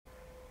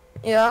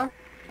Yeah.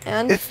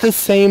 And It's the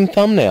same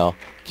thumbnail.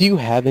 Do you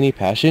have any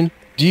passion?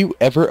 Do you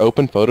ever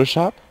open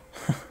Photoshop?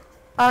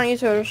 I don't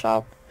use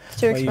Photoshop. It's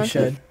too Well, you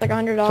expensive. should. Like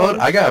 $100.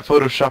 I got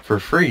Photoshop for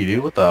free,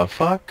 dude. What the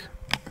fuck?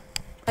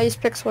 I use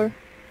Pixlr.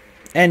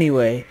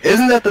 Anyway,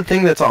 Isn't that the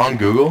thing that's on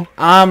Google?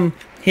 I'm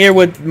here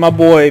with my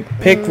boy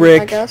Pick I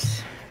Rick,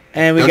 guess.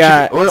 and we Don't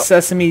got you-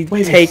 Sesame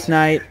wait. Take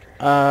Night.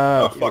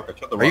 Oh fuck! I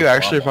shut the Are you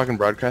actually fucking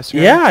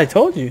broadcasting? Yeah, I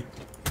told you.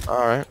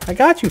 Alright. I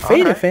got you,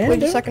 Faded Alright. fan. Wait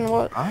a dude. second,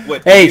 what?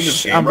 Wait, Hey, you in this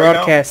shh, game I'm right now?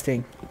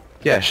 broadcasting.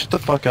 Yeah, shut the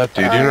fuck up,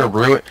 dude. You're gonna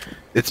ruin...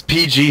 It's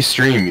PG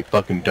stream, you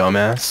fucking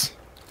dumbass.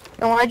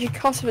 And why'd you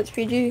cuss if it's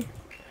PG?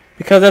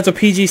 Because that's what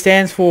PG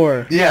stands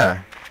for.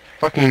 Yeah.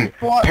 Fucking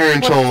What does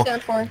it parental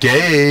stand for?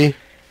 gay.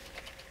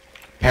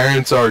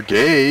 Parents are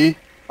gay,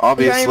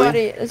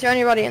 obviously. Is there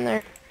anybody in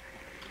there?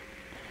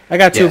 I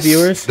got 2 Yes,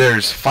 viewers.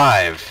 There's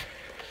 5.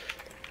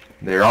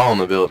 They're all in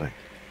the building.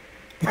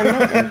 I'm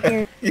not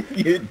in here.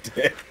 You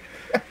did.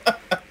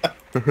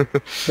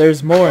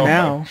 There's more Oh my-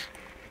 now.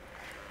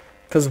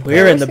 Because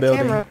we're Where's in the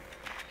building. camera?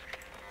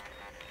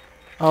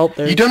 Oh,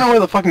 there's... You don't know where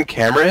the fucking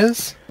camera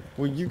is?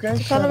 Will you guys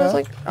I thought shut it was up?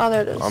 like, oh,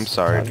 there it is. I'm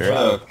sorry,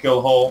 Dirk.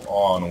 Kill hole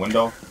on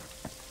window.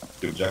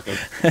 Do objective.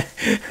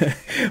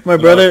 my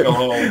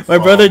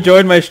brother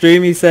joined my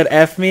stream. He said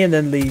F me and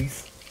then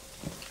leaves.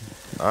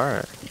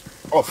 Alright.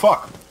 Oh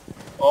fuck!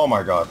 Oh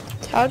my god.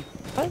 Todd?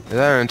 Is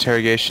that an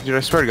interrogation? Dude,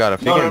 I swear to God,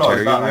 if you No, get no, no,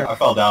 it's not. interrogated... I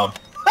fell down.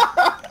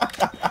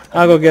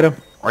 I'll go get him.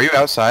 Are you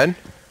outside?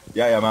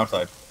 Yeah, I'm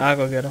outside. I'll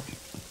go get him.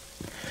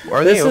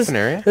 Are This they is open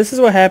area? this is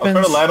what I was happens.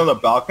 trying to land on the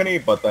balcony,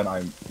 but then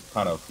I'm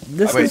kind of...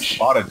 This I've been is-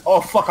 spotted. Oh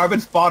fuck, I've been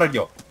spotted,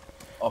 yo.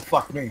 Oh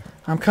fuck me.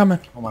 I'm coming.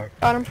 Oh my...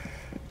 Got him.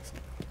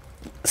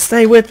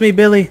 Stay with me,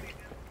 Billy.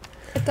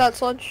 Hit that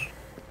sludge.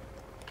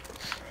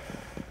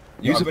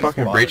 Use I've a been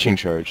fucking spotted. breaching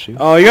charge, dude.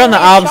 Oh, you're on the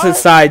Oh, opposite shot.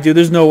 side, dude.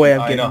 There's no way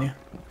I'm I getting know.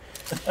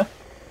 you.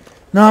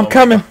 No, I'm Oh my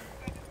coming. God.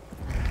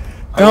 I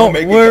won't Don't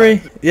make it, worry.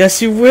 guys.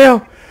 Yes, you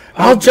will.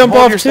 I'll jump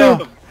hold off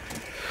yourself. too.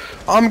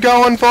 I'm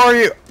going for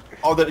you!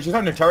 Oh, she's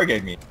trying to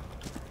interrogate me.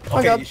 Oh,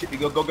 Okay, God. you should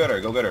go get her.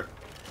 Go get her.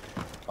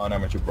 Oh,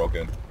 no, you broke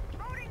in.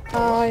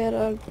 Oh, I had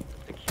a...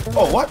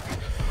 Oh, what?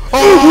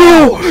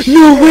 No,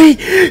 no,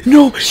 wait.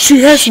 No,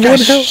 she has one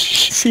Shh, health.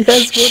 shh, She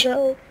has shh. one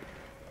health.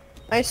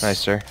 Nice. Nice,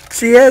 sir.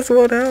 She has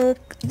one health.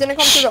 Didn't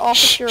come through the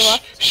office to your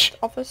left. Shh.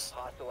 Office.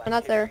 And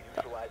not there.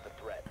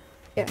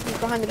 Yeah, he's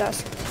behind the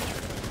desk.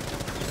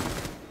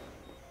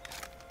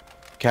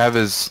 Cav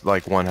is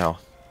like 1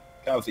 health.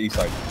 That was the east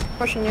side.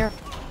 Pushing here.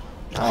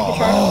 Good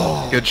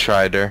try. Good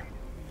try, Der.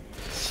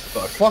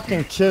 Fuck.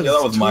 Fucking kids, Yeah,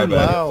 that was too my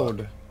bad.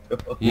 loud.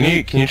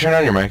 Can you turn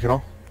on your mic at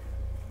all?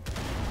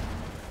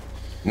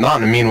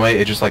 Not in a mean way,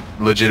 it's just like,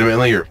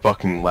 legitimately, you're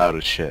fucking loud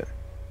as shit.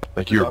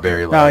 Like, you're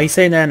very No, loud. he's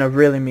saying that in a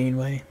really mean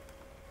way.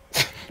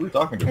 Who are you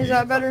talking to me? Is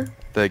that better?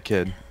 That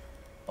kid.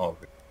 Oh,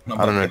 okay.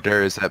 I don't know,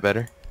 Der, is that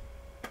better?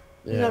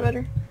 Is that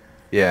better?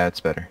 Yeah, it's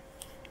better.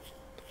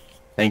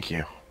 Thank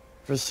you.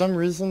 For some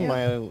reason,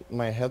 Yeah.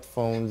 my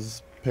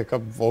headphones pick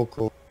up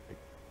vocal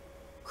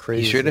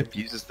crazy. He should have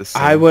uses the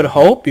same. I would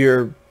hope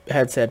your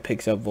headset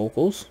picks up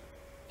vocals.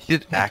 He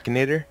did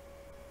Akinator?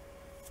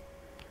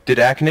 Did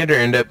Akinator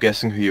end up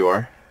guessing who you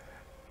are?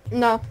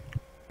 No.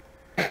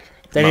 Then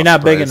you're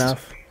not big surprised.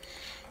 enough.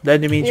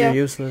 Then it means Yeah.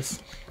 you're useless.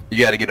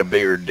 You gotta get a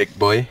bigger dick,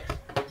 boy.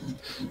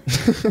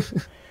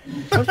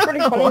 It was pretty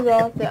funny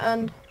though at the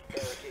end.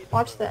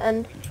 Watch the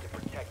end.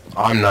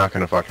 I'm not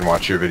gonna fucking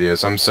watch your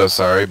videos. I'm so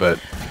sorry, but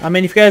I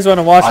mean, if you guys want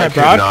to watch I my could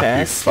not be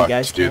broadcast, you fucked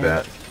guys to do can.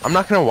 that. I'm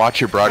not gonna watch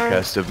your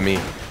broadcast of me.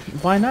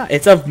 Why not?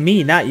 It's of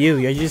me, not you.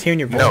 You're just hearing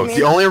your voice. No,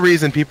 the only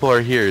reason people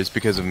are here is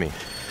because of me.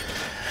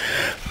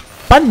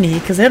 Funny,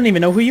 because they don't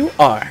even know who you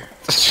are.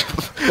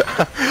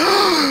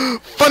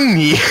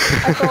 Funny.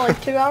 I put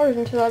like 2 hours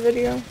into that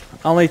video.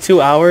 Only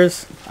 2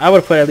 hours? I would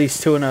have put at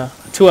least 2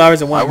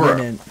 hours and 1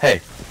 minute.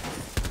 Hey.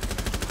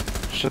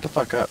 Shut the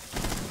fuck up.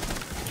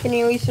 Can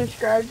you at least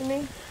subscribe to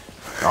me?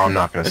 Oh, I'm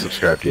not gonna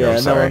subscribe to you. Yeah, I'm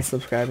no sorry. one's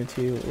subscribing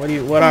to you. What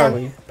Come are on.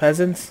 we?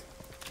 Peasants?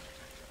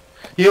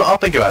 You know, I'll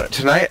think about it.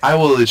 Tonight, I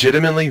will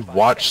legitimately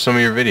watch some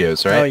of your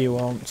videos, No, right? you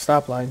won't.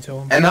 Stop lying to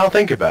him. And I'll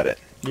think about it.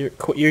 You're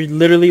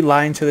literally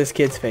lying to this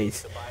kid's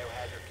face.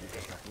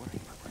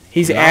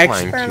 He's I'm not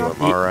actually... lying to him,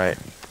 Fair alright.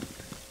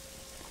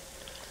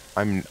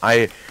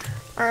 Alright,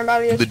 I'm about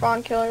to get a The-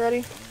 spawn kill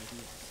already.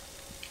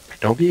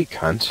 Don't be a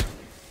cunt.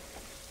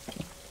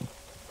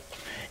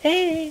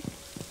 Hey.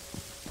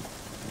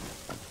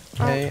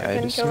 Oh, Hey, I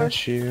didn't just kill her.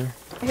 met you.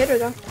 I hit her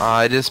though.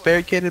 I just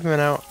barricaded him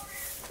out.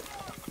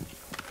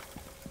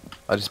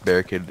 I just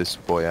barricaded this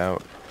boy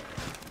out.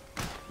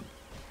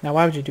 Now,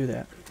 why would you do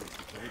that?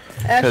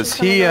 Because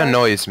he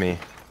annoys me.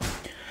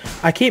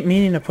 I keep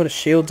meaning to put a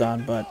shield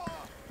on, but...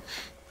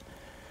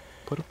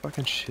 Put a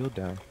fucking shield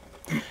down.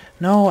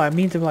 No, I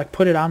mean to, like,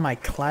 put it on my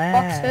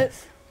class. it.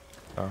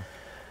 Oh.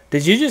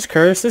 Did you just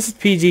curse? This is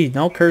PG.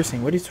 No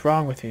cursing. What is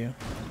wrong with you?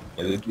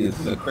 Yeah, this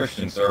is a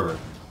Christian server.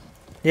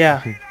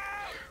 Yeah.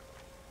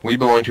 We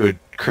belong to a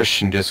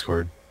Christian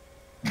Discord.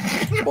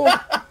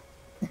 Oh,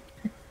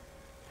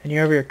 And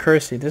you're over here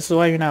cursing. This is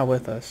why you're not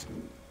with us.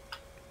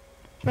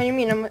 What do you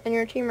mean? I'm in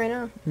your team right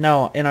now.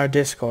 No, in our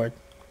Discord.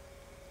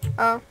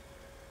 Oh.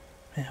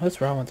 Man, what's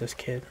wrong with this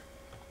kid?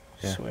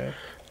 I Yeah. swear.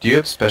 Do you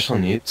have special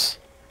needs?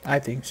 I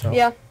think so.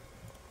 Yeah.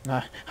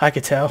 I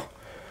could tell.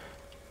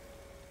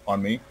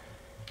 On me.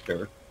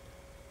 Sure.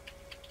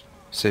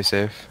 Stay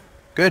safe.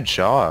 Good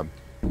job.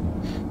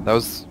 That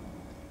was...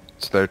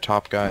 It's their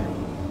top guy.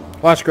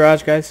 Watch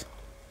garage, guys.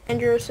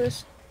 And your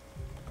assist.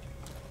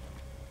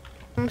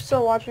 I'm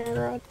still watching it,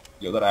 Rod.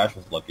 Yo, that Ash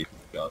was lucky.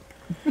 God.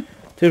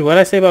 Dude, what'd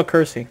I say about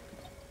cursing?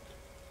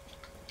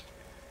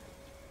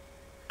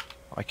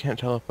 I can't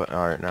tell if...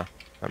 Alright, no.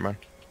 Never mind.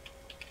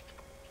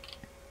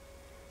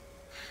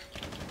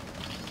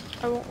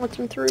 I won't let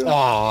them through.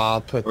 Aw,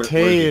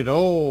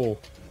 potato.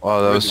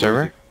 Oh, that was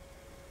server?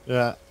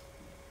 Yeah.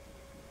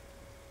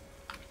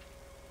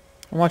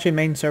 I'm watching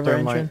main server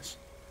Thermite. entrance.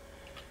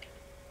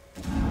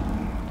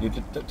 You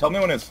tell me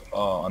when it's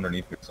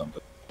underneath or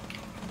something.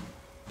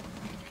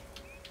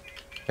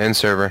 In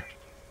server.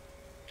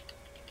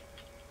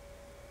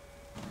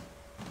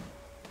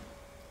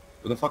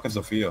 Who the fuck is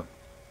Sophia?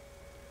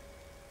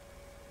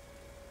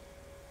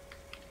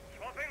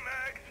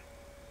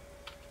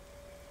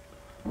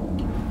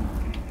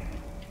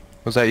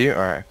 Was that you?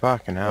 Alright,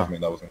 fucking That was hell. me.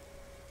 That was me.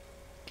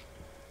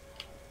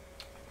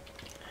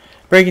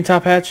 Breaking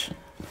top hatch.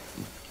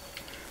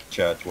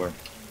 Chat, where?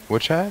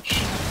 Which hatch?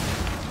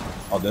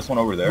 Oh, this one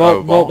over there.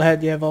 Vault, vault. vault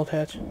hatch. Yeah, vault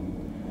hatch.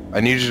 I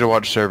need you to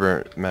watch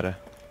server meta.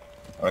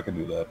 I can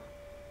do that.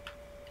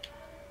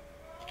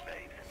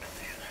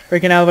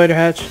 Breaking elevator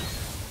hatch.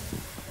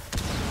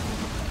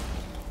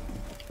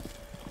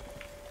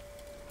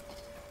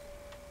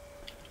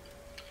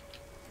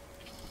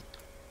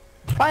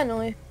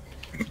 Finally.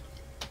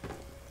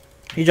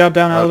 He dropped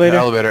down elevator.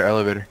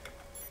 Elevator.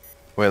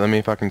 Wait, let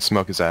me fucking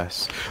smoke his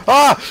ass.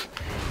 Ah!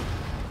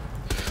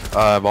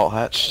 Vault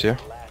hatch, too.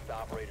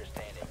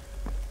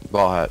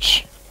 Vault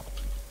hatch.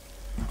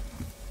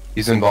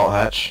 He's in vault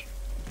hatch.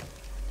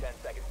 10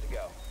 seconds to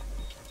go.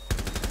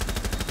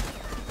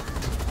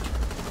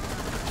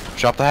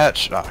 Drop the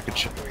hatch. Ah, good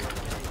shit.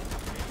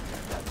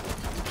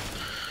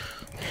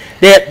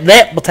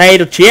 That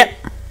potato chip.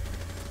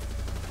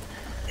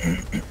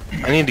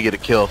 I need to get a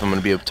kill if I'm gonna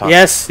be able to talk.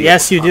 Yes,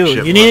 yes, you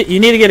do. You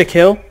need to get a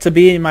kill to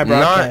be in my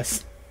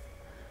broadcast.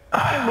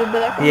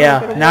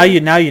 Yeah, now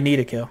you need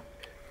a kill.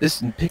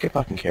 This pick a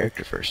fucking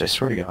character first. I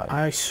swear to God.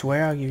 I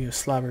swear I'll give you a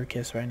slobber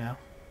kiss right now.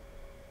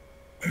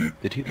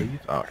 Did he leave?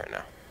 Oh, right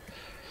now.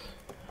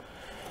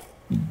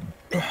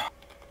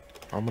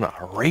 I'm gonna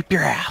rape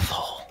your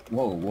asshole.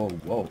 Whoa.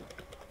 What?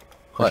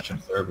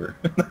 Christian server.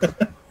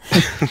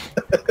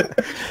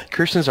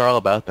 Christians are all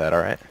about that.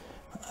 All right.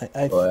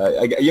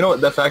 Well, you know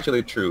what? That's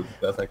actually true.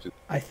 That's actually.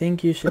 I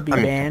think you should be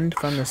banned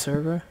from the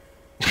server.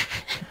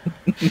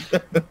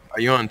 Are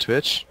you on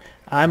Twitch?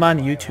 I'm on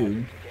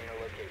YouTube.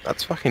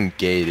 That's fucking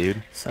gay,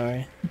 dude.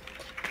 Sorry.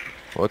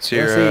 What's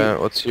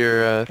Let's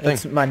your thing?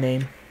 That's my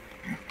name.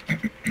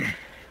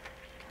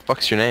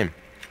 Fuck's your name?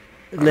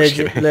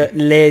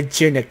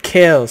 Legend of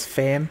kills,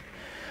 fam.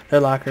 They're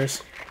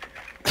lockers.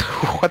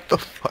 What the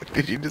fuck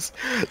did you just?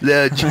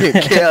 Legend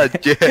kill,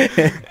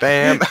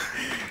 bam.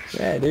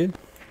 Yeah, dude.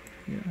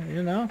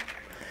 You know.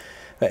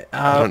 But,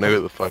 I don't know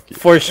who the fuck you.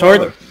 For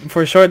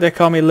short, they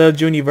call me Lil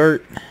Junie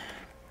Vert.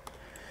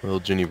 Little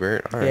Ginny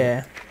Bert. All right.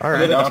 Yeah. All Are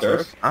they right.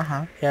 downstairs?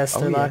 Yes,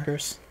 they're yeah.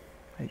 lockers.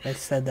 I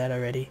said that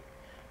already.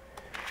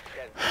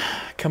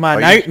 Come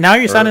on, Are you- now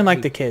you're sounding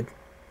like the kid.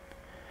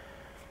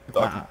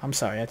 Talking. I'm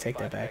sorry, I take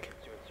that back.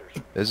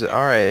 Is it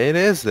all right? It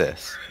is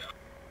this.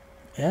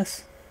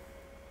 Yes.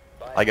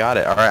 I got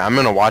it. All right. I'm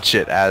gonna watch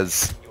it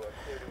as.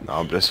 No,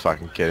 I'm just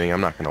fucking kidding.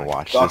 I'm not gonna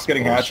watch Doc's this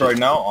getting hatched bullshit. right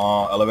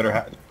now. Elevator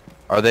hatch.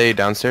 Are they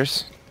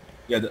downstairs?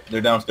 Yeah,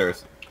 they're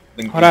downstairs. I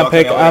think Hold on, Doc's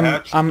pick. getting elevator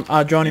hatch. I'm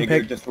droning Jaeger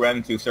pick. just ran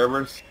into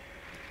servers.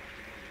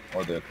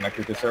 Or they're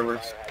connected to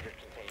servers.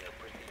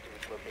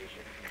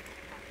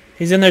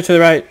 He's in there to the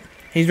right.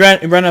 He's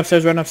run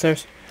upstairs. Run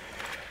upstairs.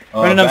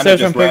 Running Bandit upstairs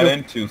just from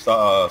ran Pickle.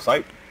 into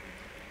site.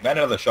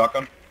 Bandit has a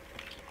shotgun.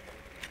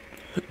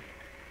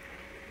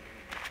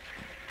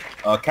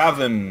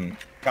 Calvin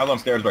on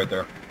stairs right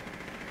there.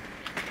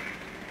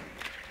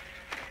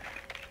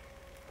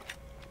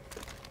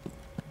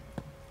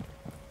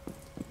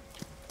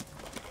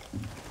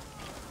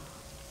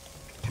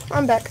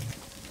 I'm back.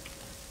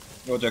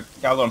 Yo, Jack,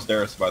 Cal's on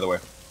stairs, by the way.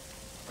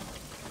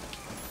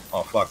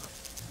 Oh, fuck.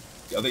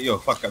 Yo,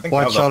 fuck, I think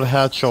Watch Cal's out, up.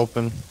 hatch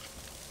open.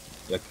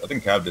 Yeah, I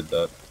think Cal did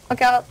that.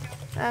 Look out,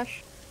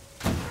 Ash.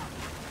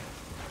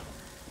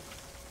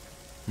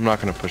 I'm not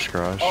gonna push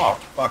garage. Oh,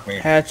 fuck me.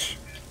 Hatch.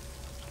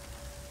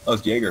 That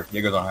was Jaeger.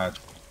 Jaeger's on hatch.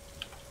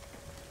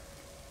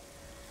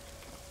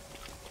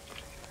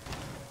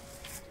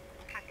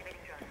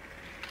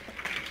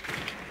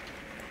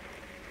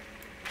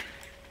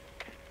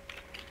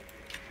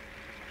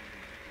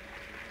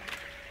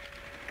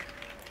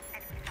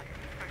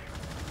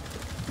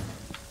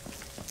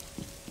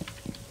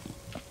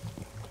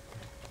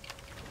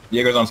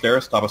 Jaeger's on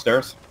stairs, top of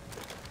stairs.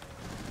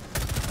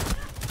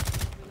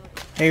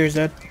 Hager's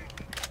dead.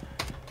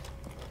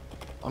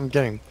 I'm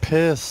getting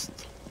pissed.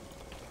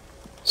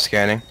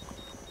 Scanning.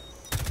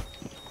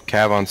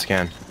 Cav on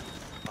scan.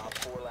 Op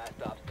 4 last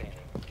stop standing.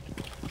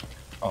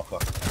 Oh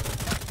fuck.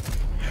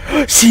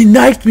 She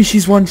knifed me.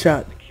 She's one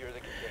shot. Secure the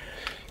container.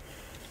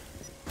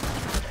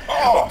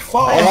 Oh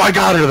fuck. Oh, I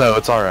got her though.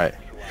 It's all right.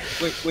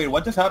 Wait,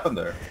 what just happened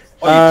there?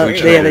 Oh, you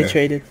Yeah, they traded.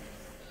 traded.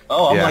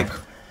 Oh, I'm Yeah. like,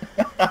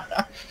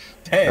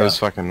 damn. That was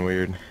fucking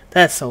weird.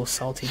 That's so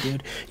salty,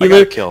 dude. I You, got a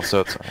lit- kill, so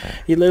it's alright.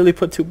 you literally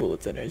put 2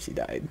 bullets in her and she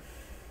died.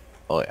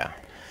 Oh yeah.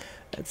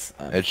 That's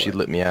And she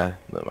lit my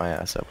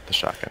ass up with the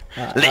shotgun.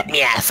 lit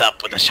me ass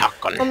up with the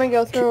shotgun. I'm gonna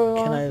go throw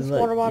Can I this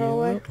let water bottle you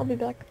away. up? I'll be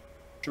back.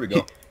 Here we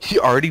go. He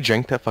already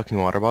drank that fucking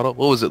water bottle.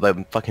 What was it,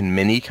 like fucking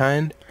mini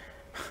kind?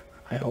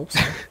 I hope so.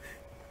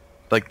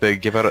 Like they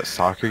give out at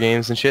soccer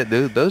games and shit.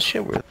 Dude, those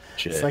shit were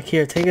shit. It's like,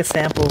 here, take a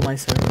sample of my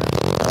server.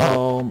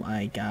 Oh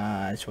my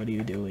gosh, what are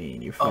you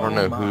doing? You're I don't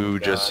fucking... know who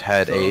just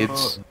had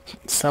AIDS.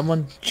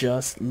 Someone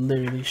just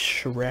literally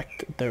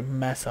shreked their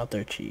mess out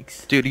their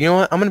cheeks. Dude, you know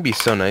what? I'm gonna be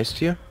so nice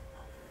to you.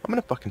 I'm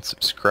gonna fucking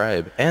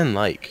subscribe and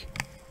like.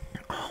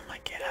 Oh my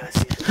gosh.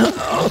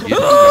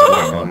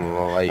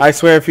 Like, I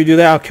swear, if you do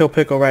that, I'll kill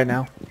Pickle right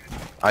now.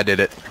 I did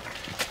it.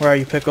 Where are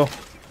you, Pickle?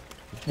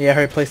 Yeah,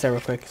 hurry, place that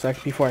real quick, so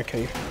before I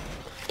kill you.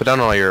 Put down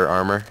all your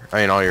armor.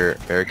 I mean, all your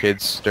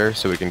barricades, Stir,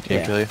 so we can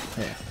team kill you.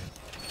 Yeah.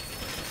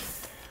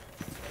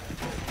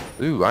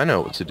 Ooh, I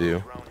know what to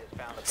do.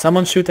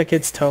 Someone shoot that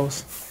kid's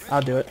toes.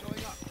 I'll do it.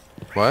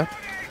 What?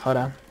 Hold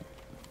on.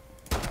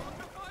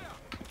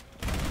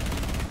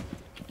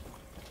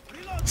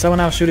 Someone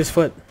else shoot his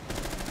foot.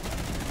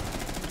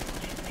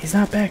 He's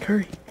not back,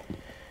 hurry.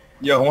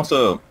 Yo, who wants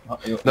to?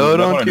 No,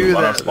 don't wanna do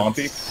one on that. Spawn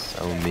Peak?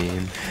 So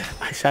mean.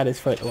 I shot his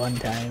foot one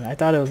time. I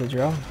thought it was a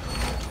drone.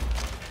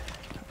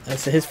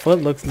 His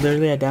foot looks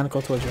literally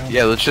identical to a drone.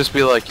 Yeah, let's just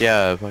be like,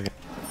 yeah, fucking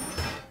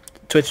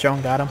Twitch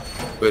drone got him.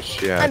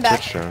 Twitch, yeah, I'm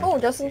back. Twitch. Oh,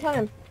 just in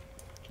time.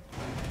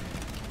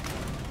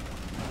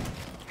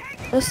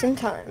 Just in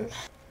time.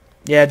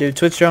 Yeah, dude,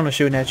 Twitch drone was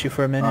shooting at you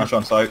for a minute. Ash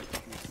on site.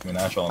 I mean,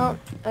 Ash on. Oh,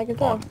 I can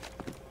tell.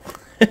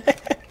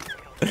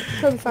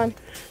 He'll be fine.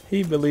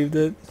 He believed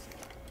it.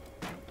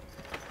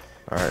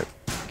 Alright,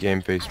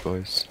 game face,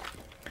 boys.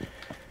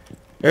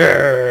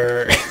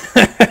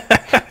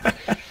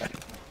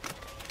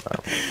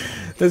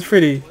 That's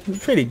pretty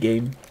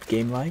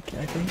game-like,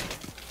 I think.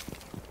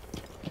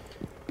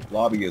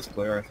 Lobby is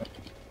clear, I think.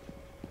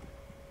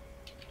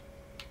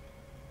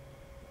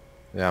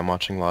 Yeah, I'm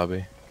watching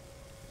lobby.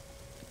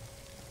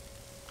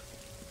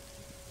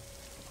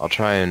 I'll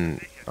try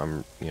and,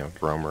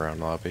 roam around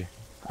lobby.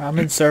 I'm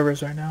in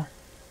servers right now.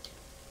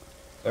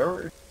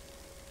 There.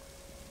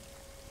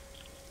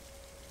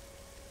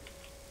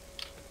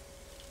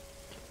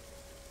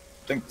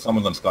 I think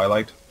someone's on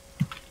Skylight.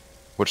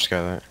 Which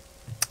skylight?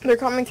 They're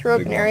coming through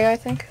Big open one. area, I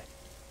think.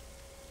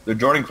 They're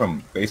joining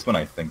from basement,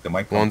 I think. They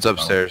might come One's down.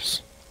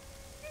 upstairs.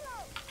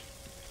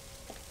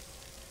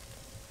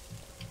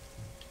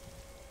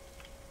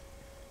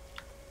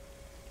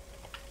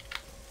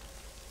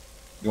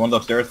 The one's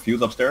upstairs.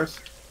 Fuse upstairs.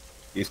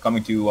 He's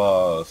coming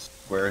to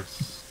square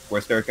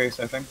staircase,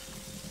 I think.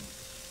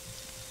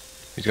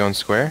 He's going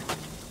square?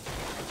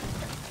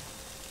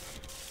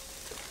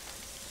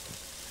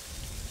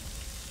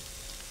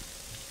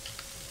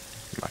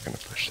 I'm not gonna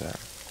push that.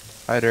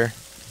 Spider.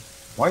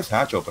 Why is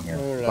Hatch open here?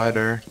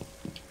 Spider.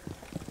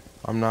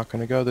 I'm not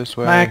gonna go this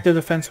way. My active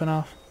defense went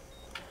off.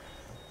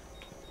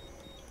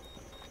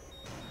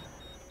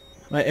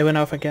 It went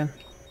off again.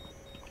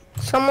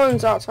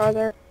 Someone's outside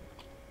there.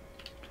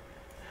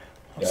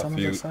 Oh, Yeah,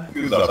 someone's Fuse, outside.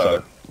 Fuse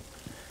outside.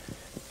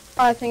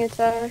 I think it's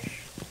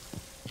Ash.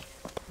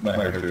 Might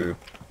hurt too.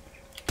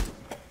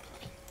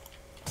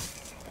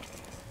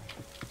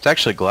 It's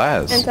actually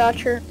glass. And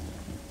Thatcher.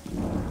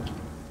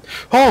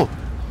 Oh!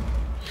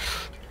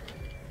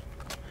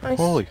 Nice.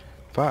 Holy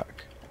fuck.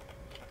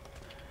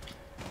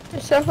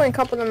 There's definitely a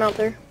couple of them out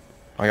there.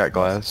 I got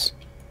glass.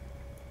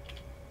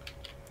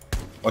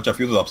 Watch out,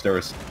 Fuse is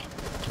upstairs.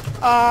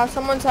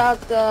 Someone's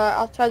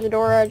outside the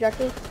door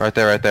ejected. Right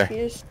there, right there.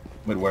 Fuse.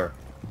 Mid where?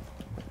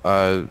 He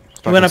went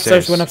fucking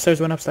upstairs, stairs.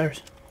 went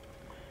upstairs.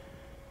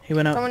 He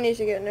went up. Someone needs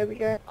to get an OB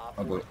here. Op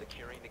I'll 4 go.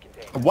 securing the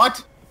container.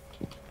 What?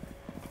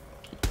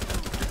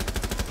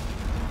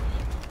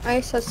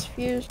 Nice, that's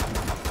fused.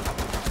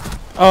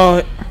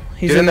 Oh,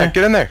 he's Get in there, there.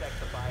 get in there.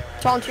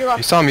 It's on to your left.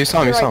 You saw him, you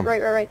saw him, you Your saw him.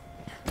 right.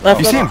 Left.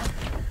 You see him?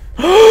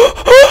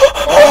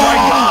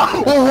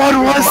 Oh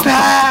What was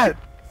that?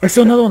 There's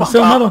still another one. There's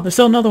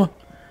still another one.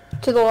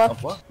 To the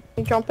left. What?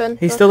 You jump in.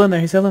 He's still in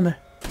there. Good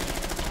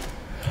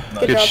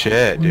Good job.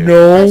 shit, dude.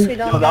 Nicely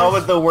done, Yo, that guys.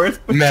 was the worst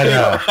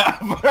Meta.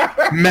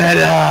 ever.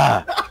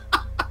 Meta!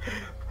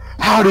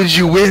 How did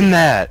you win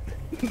that?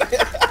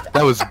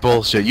 That was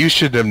bullshit. You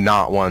should have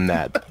not won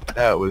that.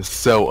 That was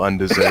so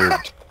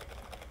undeserved.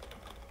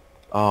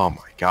 Oh my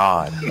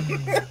god.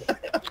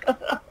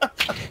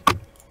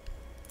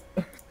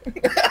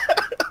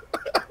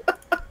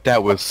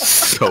 That was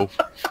so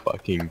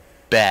fucking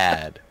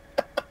bad.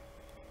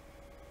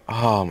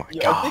 Oh my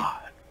Yeah, I think- god.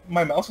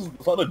 my mouse was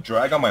a lot of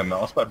drag on my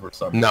mouse pad for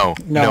some reason. No,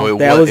 No, it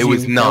that was. It was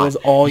was you. not. That was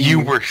all You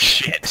you. were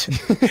shit.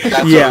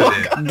 That's Yeah, what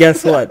it is.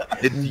 guess what?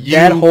 It's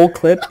That you whole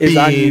clip is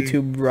on being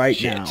YouTube right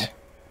shit. now.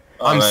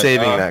 I'm Alright,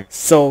 saving that.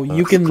 So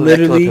you can That clip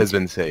literally, has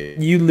been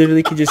saved. you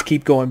literally can just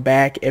keep going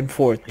back and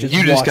forth, just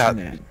You just watching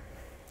got- that.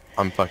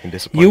 I'm fucking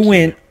disappointed. You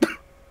went,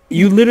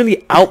 you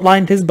literally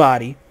outlined his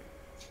body,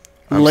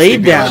 I'm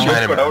laid sleeping on down, China.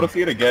 Discord, I want to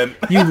see it again.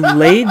 you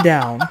laid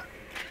down,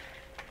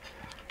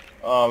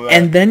 Oh man.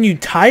 and then you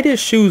tied his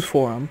shoes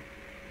for him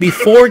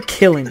before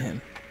killing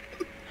him.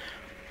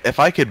 If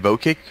I could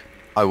vote kick,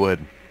 I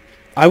would.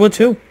 I would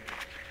too.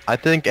 I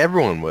think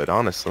everyone would,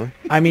 honestly.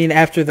 I mean,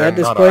 after that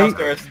I'm not display,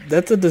 downstairs.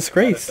 that's a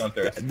disgrace.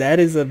 Downstairs. That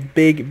is a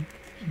big,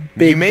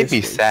 big You made me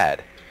disgrace.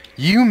 sad.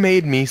 You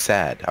made me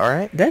sad,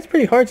 alright? That's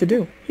pretty hard to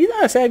do. He's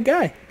not a sad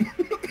guy.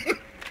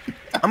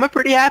 I'm a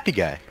pretty happy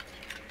guy.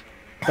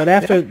 But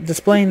after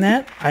displaying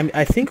that,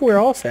 I think we're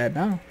all sad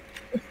now.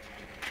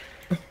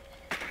 10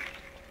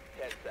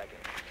 seconds.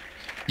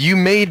 You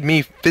made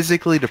me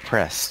physically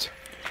depressed.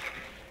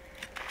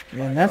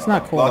 And that's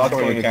not cool. Lots of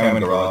cam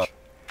in the garage.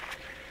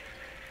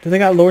 Do they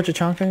got Lord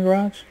Chachanka in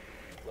garage?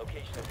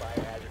 Location of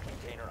biohazard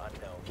container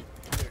unknown.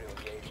 Clear to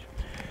engage.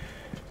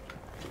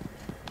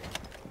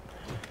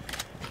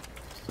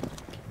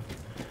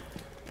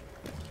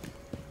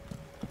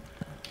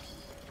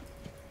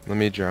 Let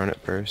me drown it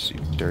first, you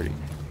dirty.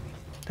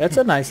 That's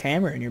a nice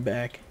hammer in your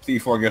back.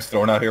 C4 gets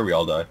thrown out here, we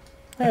all die.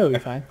 That'll be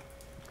fine.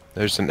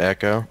 There's an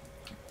echo.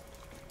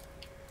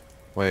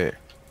 Wait.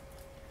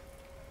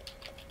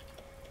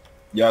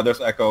 Yeah,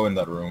 there's echo in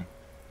that room.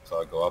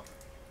 So I go up.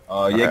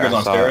 Jaeger's I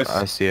on saw it. stairs.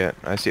 I see it.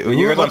 I see it.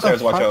 Jaeger's What on stairs,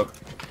 the watch fuck? out.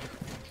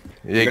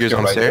 Jaeger's Jaeger's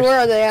on right. stairs. Where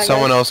are they at,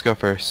 Someone guys? else go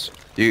first.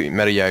 You,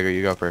 Meta Jaeger,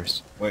 you go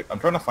first. Wait, I'm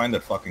trying to find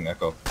that fucking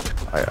echo.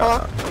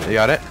 You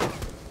got it?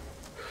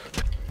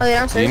 Are they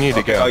downstairs? You need to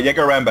Okay, go.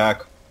 Jaeger ran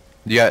back.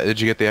 Did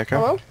you get the echo?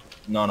 Hello?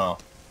 No.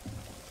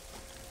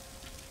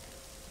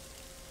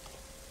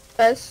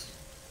 Guys?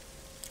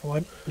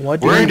 What?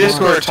 What? do We're you in want?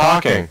 Discord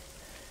talking.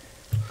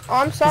 Oh,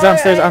 I'm sorry. He's on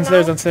stairs. I On didn't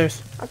stairs. know. On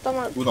stairs. I thought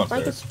my Who's on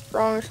mic is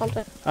wrong or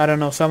something. I don't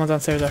know. Someone's on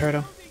stairs. I heard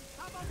him.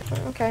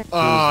 Okay.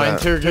 Ah, that?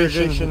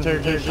 interrogation.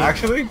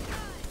 Actually?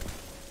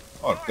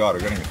 Oh god,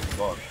 we're getting me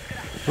fucked.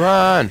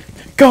 Run!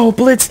 Go,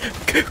 Blitz!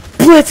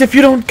 Blitz! If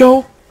you don't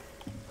go,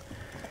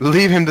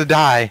 Leave him to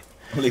die.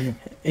 Who's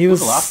he was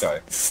the last guy?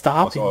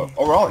 stopping. Oh, me.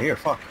 we're all here,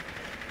 fuck.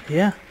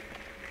 Yeah.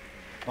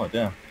 Oh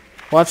damn.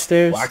 Watch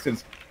stairs.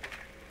 Waxon's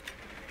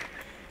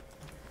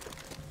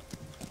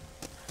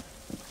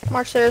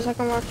March stairs. I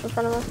can watch in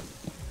front of us.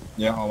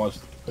 yeah, how much?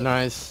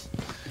 Nice.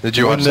 Did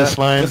you On watch this that?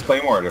 line. Just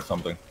Claymore or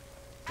something.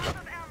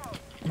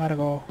 I'm about to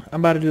go. I'm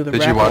about to do the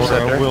Did you rapid watch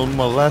that? I will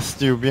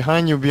molest you.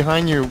 Behind you.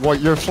 Behind you.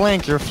 What? Your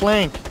flank. Your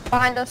flank.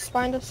 Behind us.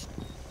 Behind us.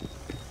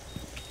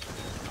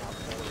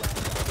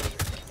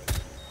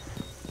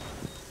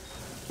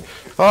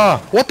 Oh,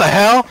 what the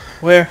hell?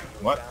 Where?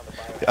 What?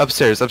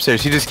 Upstairs,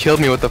 upstairs. He just killed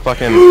me with the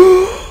fucking...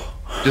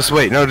 Just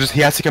wait, no,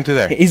 he has to come through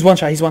there. He's one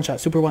shot. He's one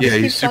shot. Super one. Yeah, shot.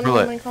 he's Keep super stunning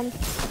lit. him when he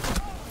comes.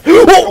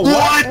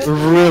 What?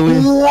 Really?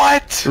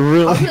 What?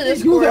 Really? Up to the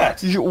Discord.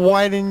 that?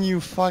 Why didn't you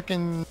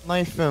fucking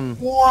knife him?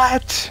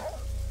 What?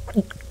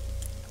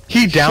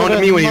 He downed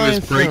Should've me when he was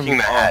knifed breaking him.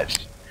 the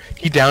hatch.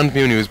 He downed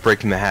me when he was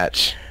breaking the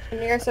hatch.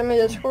 Can you guys send me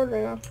the Discord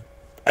right now?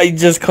 I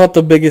just caught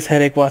the biggest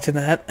headache watching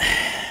that.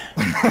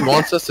 He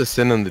wants us to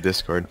send him the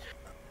Discord.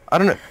 I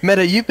don't know.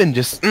 Meta, you've been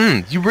just...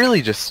 you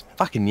really just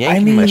fucking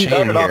yanking my mean- chain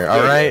Started off here,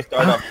 good. alright?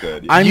 Started off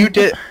good. I'm- You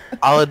did...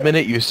 I'll admit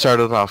it, you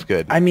started off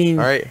good. I mean,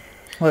 Alright?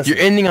 listen,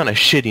 You're ending on a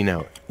shitty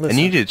note. Listen. And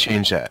you need to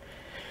change that.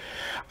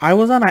 I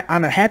was on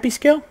a happy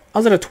scale. I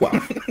was at a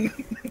 12.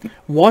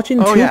 Watching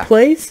Oh, two yeah.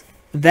 plays,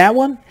 that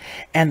one,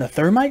 and the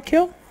thermite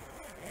kill.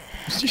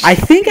 I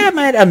think I'm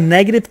at a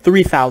negative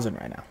 3,000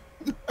 right now.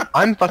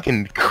 I'm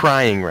fucking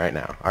crying right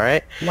now,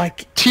 alright?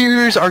 Like,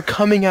 Tears are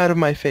coming out of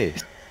my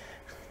face.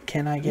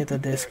 can I get the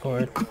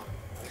Discord?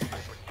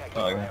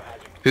 Oh, yeah.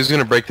 Who's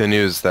gonna break the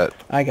news that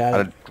I got I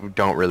it.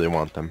 don't really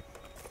want them?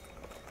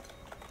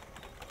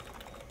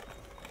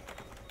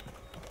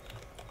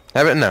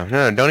 Have it? No,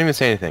 don't even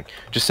say anything.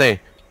 Just say,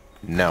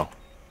 no.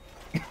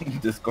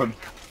 Discord.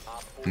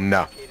 Op 4 No.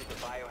 located the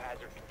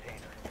biohazard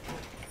container.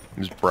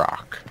 It's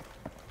Brock.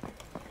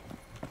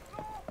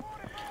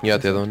 You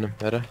got the other one,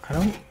 Meta?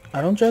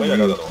 I don't judge Oh, yeah, I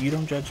got you. the other one. You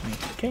don't judge me.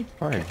 Okay.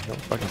 Fine,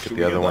 don't fucking Should get we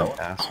the other get one, that one?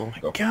 asshole.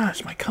 Go.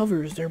 Gosh, my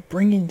covers, they're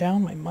bringing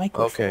down my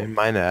microphone. Okay,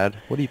 mine ad.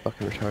 What are you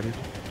fucking retarded?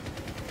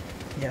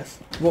 Yes.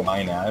 Well,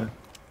 Mine ad.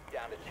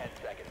 Down to 10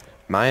 seconds.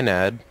 Mine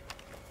ad.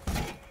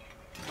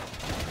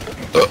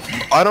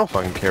 I don't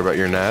fucking care about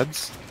your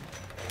nads.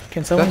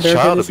 can someone That's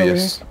barricade child this over here?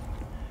 abuse.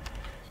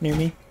 Near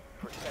me?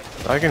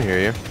 I can hear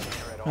you.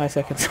 I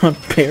said, can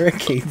someone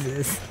barricade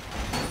this?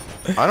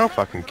 I don't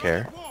fucking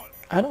care.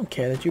 I don't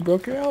care that you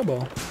broke your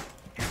elbow.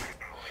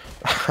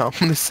 I'm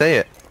gonna say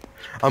it.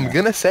 I'm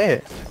gonna say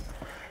it.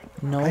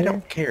 No. I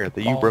don't care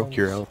that you broke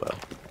your elbow.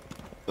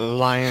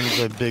 Lion's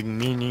a big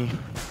meanie.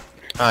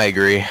 I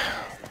agree.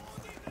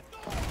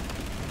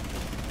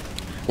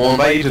 We'll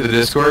invite you to the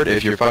Discord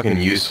if you're fucking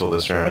useful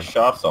this I round.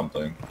 shot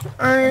something.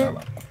 Alright. Never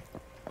mind.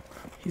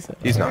 said.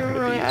 He's I not don't gonna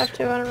really be have used.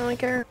 to. I don't really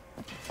care.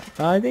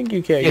 I think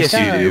you care. Yes,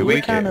 you do.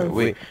 We kind care. of.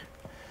 We.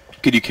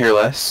 Could you care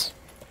less?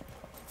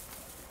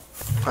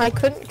 I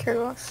couldn't care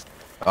less.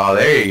 Oh,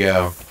 there you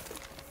go.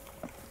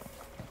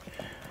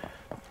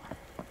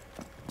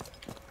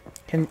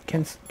 Can you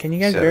guys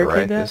Said it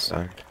right barricade this that?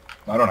 time.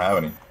 I don't have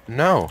any.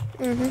 No.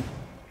 Mm-hmm.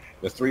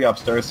 There's 3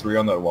 upstairs, 3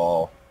 on the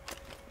wall.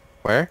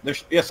 Where?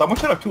 There's yeah, someone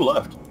should have 2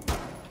 left.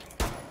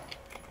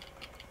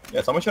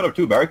 Yeah, someone should have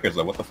 2 barricades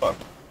left. What the fuck?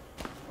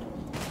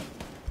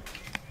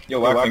 Yo,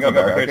 why can't got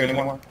barricades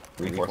anymore?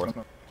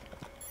 Reinforcement.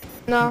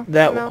 No.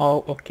 That. no.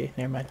 Oh, okay.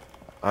 Never mind.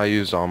 I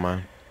used all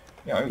mine.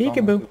 Yeah, I was on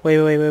Peekaboo.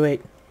 one,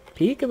 Wait.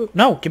 Peekaboo.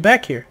 No, get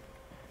back here.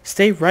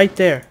 Stay right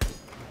there.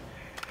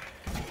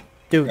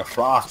 Dude, yeah,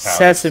 frost powder,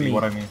 Sesame. See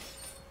what I mean?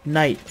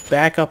 Knight,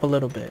 back up a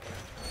little bit.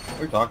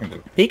 What are you talking to?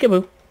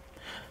 Peekaboo.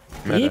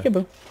 Meta.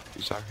 Peekaboo.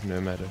 He's talking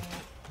to Meta.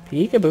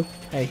 Peekaboo.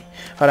 Hey,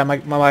 hold on,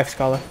 my wife's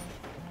calling.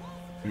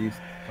 He's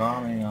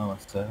coming on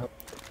myself.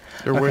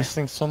 You're Okay.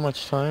 wasting so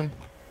much time.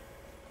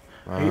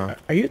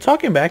 Are you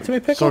talking back to me,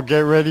 Pickle? So get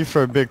ready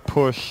for a big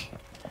push.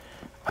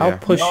 I'll Yeah.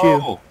 push you.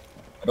 No!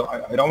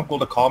 I don't want people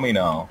to call me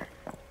now.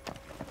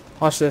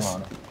 Watch this.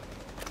 Come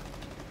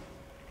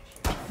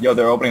on. Yo,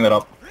 they're opening that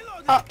up.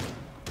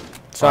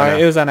 Sorry, Oh,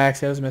 no. it was on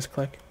accident. It was a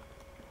misclick.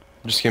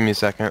 Just give me a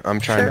second. I'm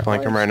trying to Sure,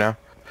 flank him please. right now.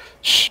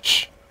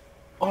 Shh.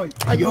 Oh,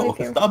 I yo, believe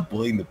you. stop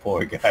bullying the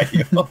poor guy,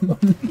 yo.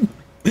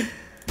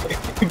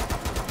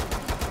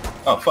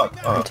 Oh, fuck.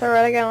 It's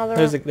alright, I got another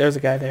one. There's a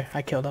guy there.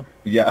 I killed him.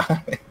 Yeah.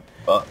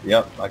 Oh,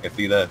 yep, I can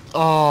see that.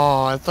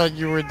 Oh, I thought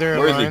you were there,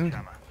 Where is he? Ryan.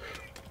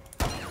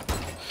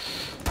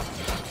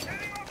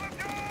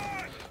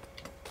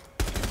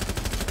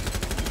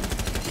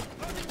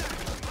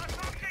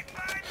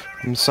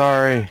 I'm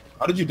sorry.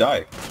 How did you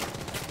die?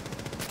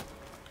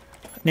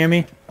 Near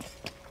me.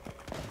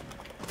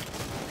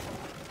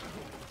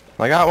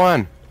 I got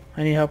one.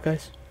 I need help,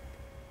 guys.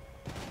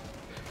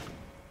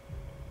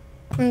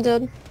 I'm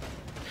dead.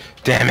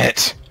 Damn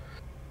it.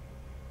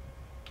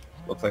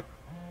 Looks like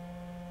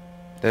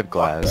They have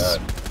glass.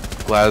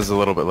 bad. Glass is a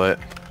little bit lit.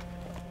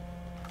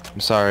 I'm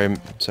sorry,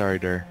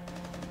 Der.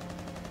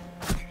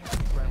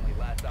 Friendly,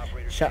 last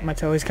operator Shot my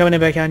toe. He's coming in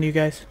back on you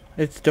guys.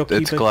 It's still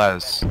keep It's it.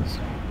 glass.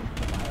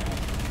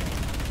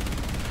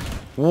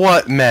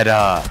 What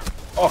meta?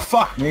 Oh,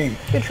 fuck me.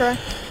 Good try.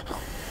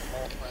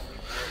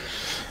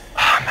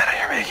 Meta,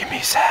 you're making me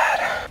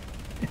sad.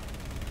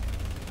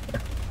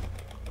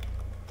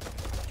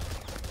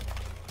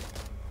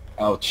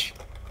 Ouch.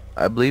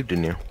 I believed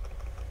in you.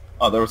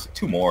 Oh, there was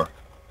 2 more.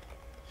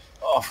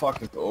 Oh,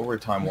 fuck, it's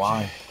overtime.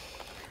 Why?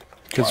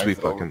 Because Why we is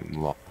it over?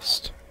 fucking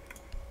lost.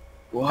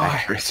 Why?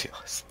 Accuracy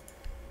lost.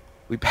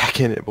 We back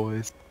in it,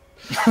 boys.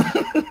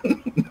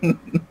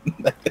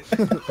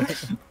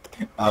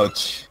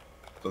 Ouch.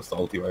 So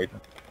salty right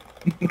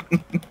now.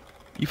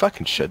 You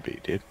fucking should be,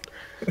 dude.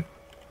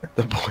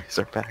 The boys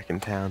are back in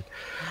town.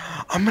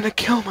 I'm gonna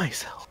kill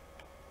myself.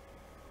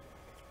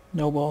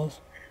 No balls.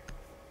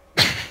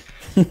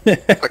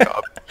 Fuck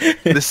off.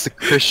 This is a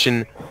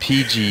Christian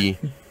PG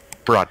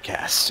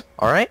broadcast.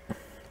 Alright?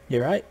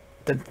 You're right.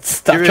 Then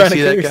stop You ever trying to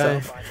see kill that guy?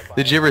 yourself.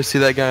 Did you ever see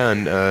that guy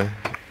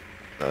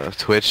on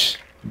Twitch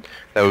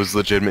that was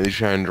legitimately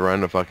trying to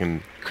run a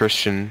fucking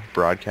Christian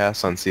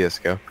broadcast on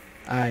CSGO?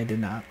 I did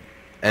not.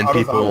 And How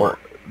does that people work?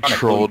 Kinda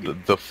trolled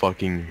creepy. the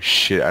fucking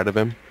shit out of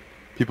him.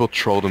 People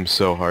trolled him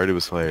so hard, it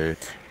was hilarious.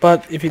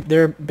 But if you,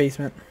 they're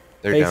basement.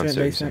 They're Basement,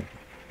 downstairs. basement.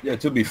 Yeah,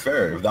 to be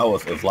fair, if that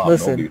was Islam,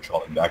 Listen. nobody would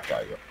trolling that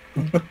guy.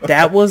 Yo.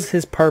 That was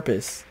his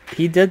purpose.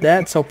 He did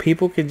that so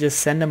people could just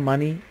send him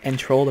money and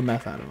troll the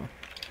meth out of him.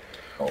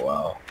 Oh,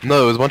 wow.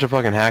 No, it was a bunch of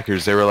fucking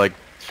hackers. They were like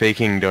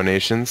faking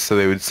donations, so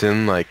they would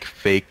send like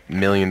fake $1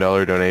 million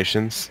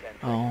donations,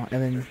 Oh,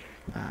 and then...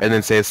 and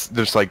then say it's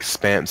just like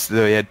spam. So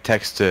they had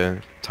text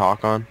to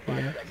talk on,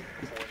 yeah.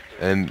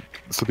 and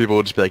so people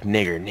would just be like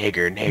nigger,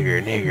 nigger,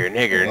 nigger, nigger,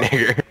 nigger,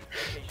 nigger.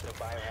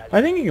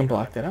 I think you can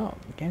block that out,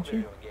 can't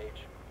you?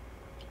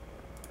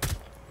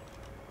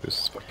 This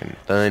is fucking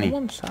funny.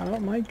 Someone shot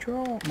out my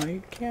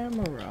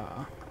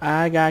camera.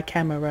 I got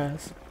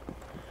cameras.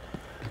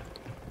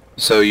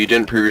 So you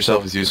didn't prove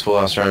yourself as useful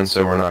last round,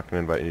 so we're not gonna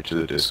invite you to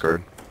the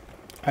Discord.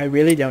 I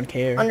really don't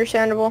care.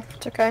 Understandable.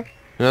 It's okay.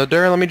 No,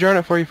 Darren, let me join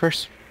it for you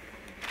first.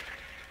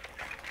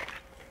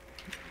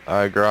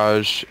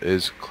 Garage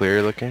is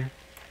clear looking.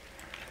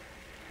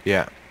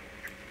 Yeah.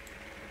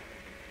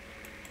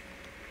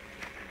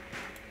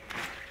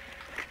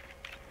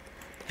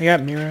 I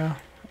got Mira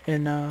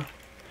in,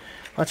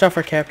 watch out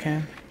for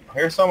Capcan.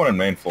 Here's someone in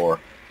main 4.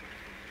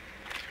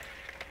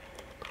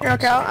 You're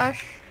okay,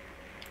 Ash.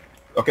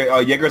 Okay,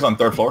 Jaeger's on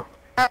 3rd floor.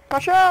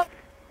 Watch out!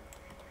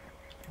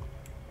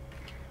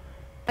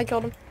 I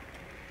killed him.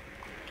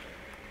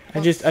 I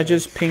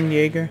just pinged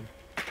Jaeger.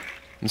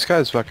 This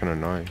guy's fucking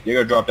annoying.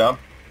 Jaeger dropped down.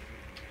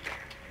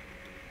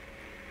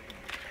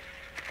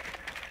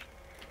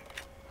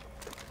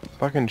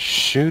 Fucking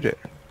shoot it.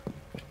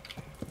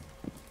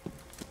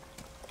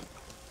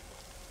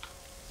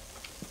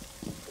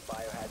 the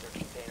biohazard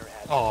container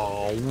has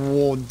Oh,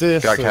 whoa,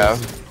 this Got is...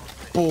 Cav.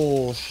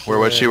 Bullshit. Where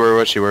was she? Where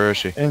was she? Where was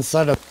she?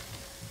 Inside of...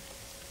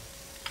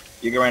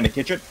 You go around the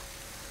kitchen?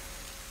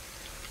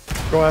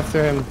 Go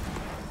after him.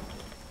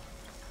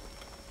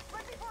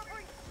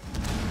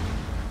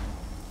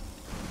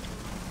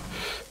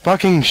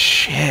 Fucking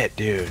shit,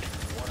 dude.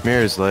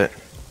 Mirror's lit.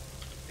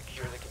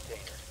 Secure the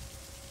container.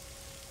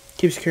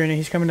 Keep securing it.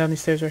 He's coming down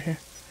these stairs right here.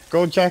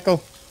 Go,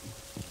 Jackal.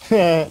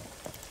 Yeah.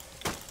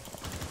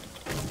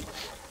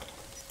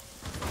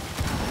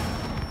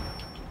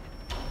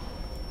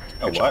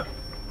 Oh, what?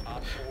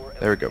 Op 4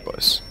 There we go,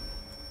 boys.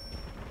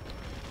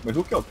 Wait,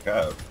 who killed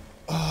Kev?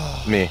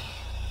 Me.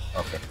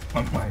 Okay.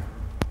 I'm like...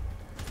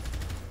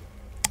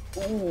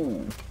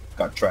 Ooh.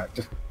 Got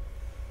tracked.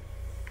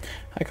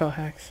 I call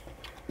hacks.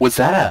 Was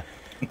that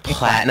a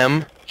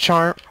platinum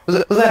charm?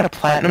 Was that a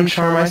platinum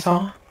charm I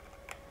saw?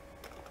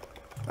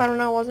 I don't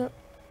know, was it?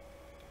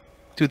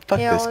 Dude, fuck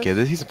Yeah, this it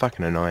kid. He's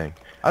fucking annoying.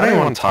 I don't even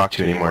want to talk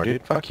to you anymore,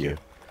 dude. Fuck you.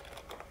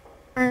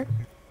 Alright.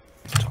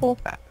 Cool.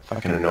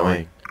 Fucking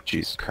annoying.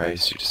 Jesus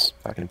Christ, you're just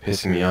fucking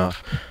pissing me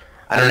off.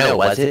 I don't know,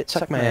 was it?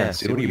 Suck my ass,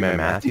 dude. What are you, my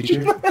math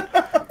teacher?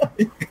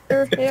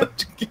 Sure, yeah.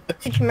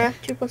 Teach you math.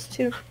 2 +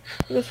 2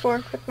 = 4.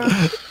 Quick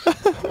math.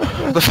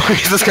 What the fuck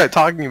is this guy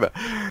talking about?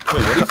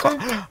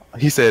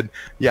 He said,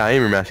 "Yeah, I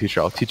am your math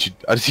teacher. I'll teach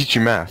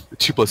you math.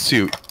 2 +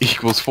 2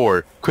 =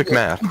 4. Quick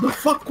math." What the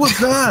fuck was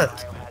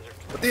that?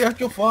 What the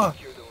actual fuck?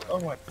 Oh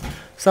my...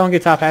 Someone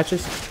get top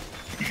hatches.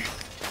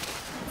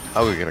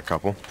 I'll go get a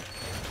couple.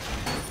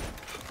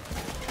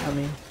 I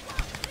mean,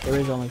 there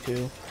is only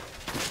 2.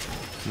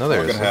 No, there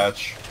Fucking isn't.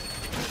 hatch.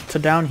 So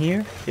down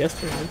here? Yes,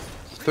 there is.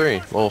 3.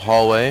 Little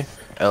hallway,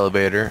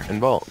 elevator,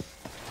 and vault.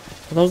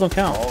 But those don't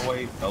count.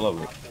 Hallway,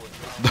 elevator.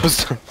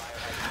 Those.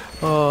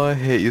 Oh, I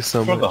hate you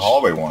so Which one's the much.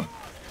 hallway one?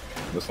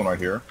 This one right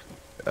here?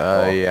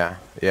 Yeah.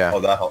 Oh,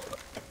 that hallway.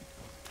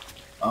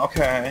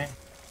 Okay.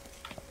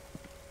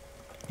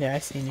 Yeah, I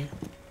seen you.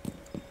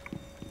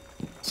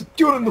 It's a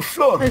dude on the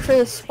floor. Ready for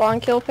the spawn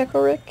kill,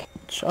 Pickle Rick?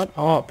 Shut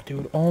up,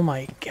 dude. Oh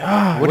my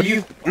god. What do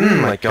you?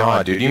 My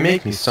God, dude, you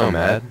make me so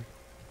mad.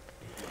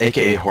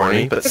 AKA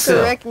horny, but Pickle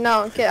still. Rick,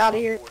 no, get out of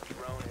here.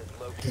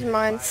 This is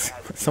mine.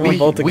 Someone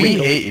vote to We kick him.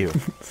 hate you.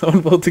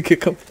 Someone vote to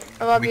kick him.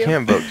 I love We you.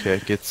 can't vote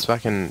kick. It's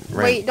fucking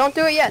right. Wait, don't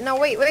do it yet. No,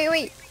 wait.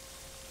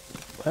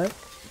 What?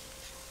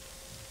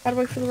 Gotta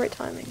wait for the right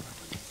timing.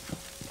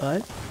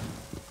 What?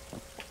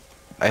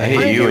 I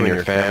hate you and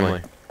your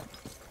family.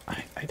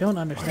 I don't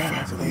understand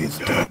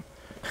that.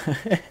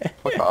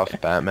 Fuck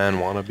off, Batman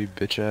wannabe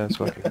bitch ass.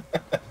 Fucking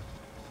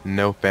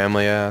no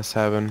family ass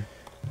having.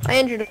 I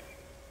injured him.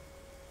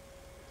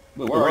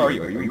 Wait, where are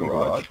you? Are you in the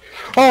garage?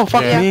 Oh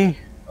fuck Yeah. me.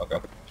 Okay.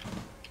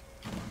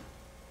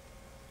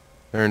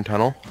 They're in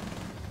tunnel.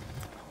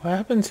 What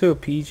happened to a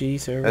PG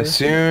server? As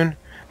soon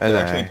as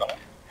They're actually I in tunnel?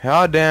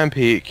 goddamn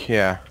peek,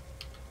 yeah.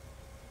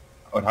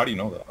 Oh, and how do you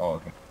know that? Oh,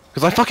 okay.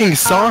 Cause I fucking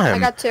saw I him.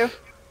 got 2.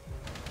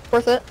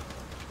 Worth it.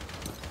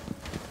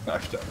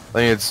 Actually, I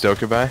think it's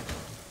Stokaby.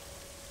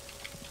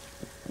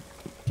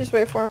 Just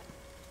wait for him.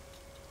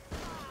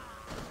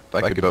 If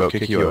I could vote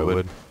kick you, I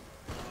would.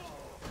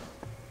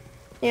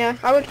 Yeah,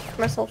 I would kick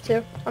myself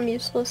too. I'm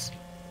useless.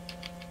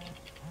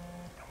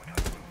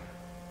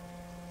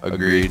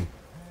 Agreed.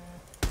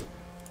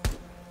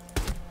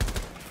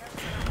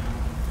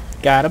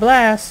 Got a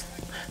blast.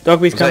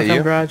 Dogbee's Was coming that from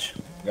you? garage.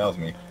 that was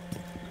me.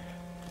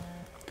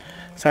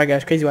 Sorry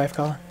guys, crazy wife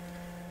calling.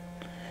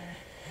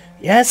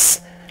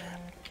 Yes!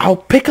 I'll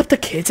pick up the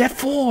kids at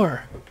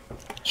 4!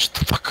 Shut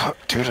the fuck up,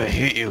 dude. I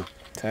hate you.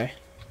 Sorry.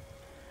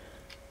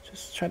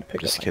 Just trying to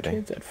pick Just up kidding. my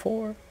kids at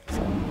 4.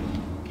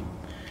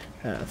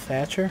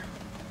 Thatcher.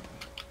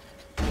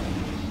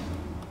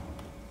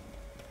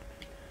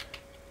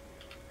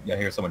 Yeah, I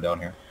hear someone down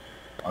here.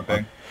 On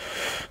ping.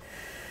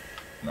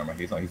 Never mind,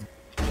 he's not. He's...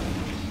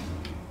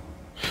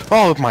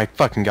 Oh my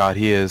fucking god,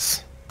 he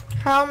is.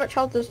 How much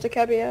health does the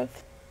cabby have?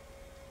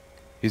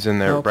 He's in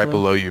there, No right clue.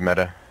 below you,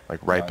 Meta. Like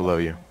right below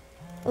you.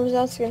 I was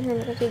asking him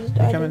if he just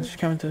died. Coming, she's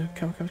coming to,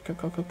 come.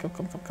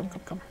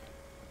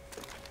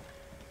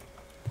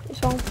 You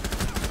saw him?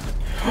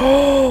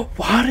 Oh,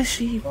 why does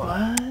she,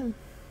 what?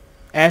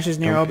 Ash is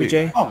near Don't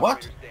OBJ. Oh,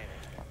 what?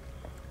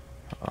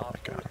 Oh my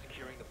god.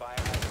 Securing the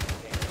biohazard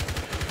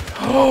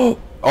container. Oh,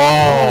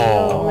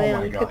 Oh, my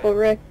man, God. Pickle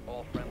Rick.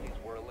 All friendlies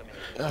were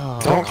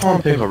eliminated. Don't call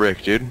him Pickle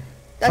Rick, dude.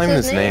 That's Claim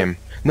his his name.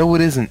 No,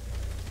 it isn't.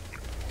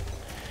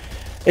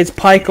 it's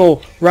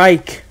Pikel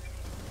Reich.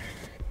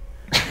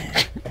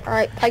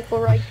 Alright, Pickle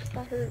Rick.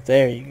 That hurt.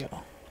 There you go.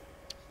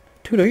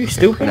 Dude, are you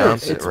stupid?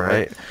 Pronounce it It's-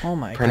 right. Oh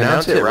my god.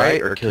 Pronounce it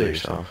right or kill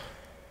yourself.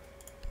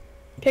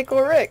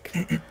 Pickle Rick.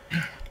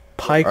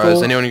 Alright,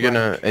 is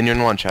Pikel.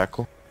 anyone want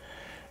Chackle?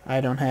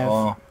 I don't have.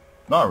 Oh,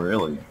 not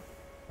really.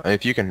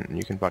 If you can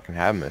fucking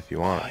have him if you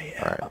want. Oh,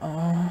 yeah.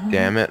 Alright.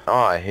 Damn it. Oh,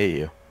 I hate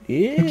you.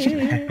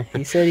 Yeah.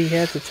 He said he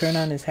had to turn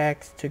on his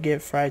hacks to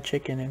get fried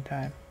chicken in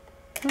time.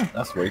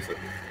 That's racist.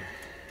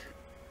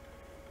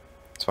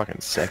 It's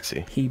fucking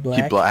sexy. He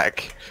black. He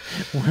black.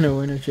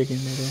 Winner chicken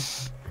dinner.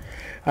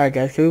 Alright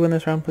guys, can we win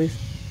this round please?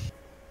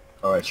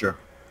 Alright, sure.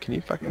 Can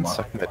you fucking Come on.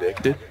 suck my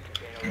dick, dude?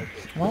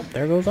 Well,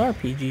 there goes our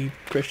PG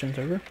Christian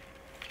server.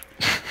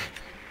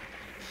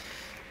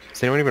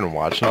 Is anyone even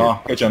watching? Oh,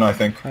 kitchen, I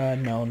think.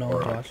 No Or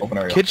one's watching. open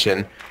area.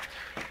 Kitchen.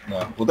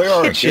 No. Well, they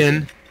are in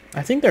Kitchen.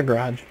 I think they're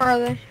garage. Where are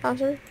they?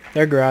 Hazard?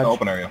 They're garage. No,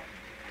 open area.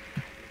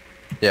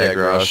 Yeah,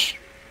 garage.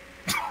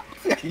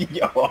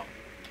 Yo.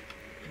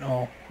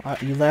 No,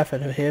 you laugh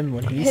at him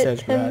when he Hit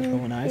says garage, him.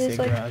 but when I say He's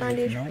like garage,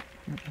 90. no.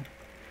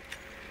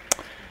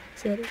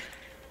 See how it is?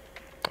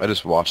 I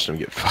just watched him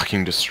get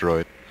fucking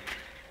destroyed.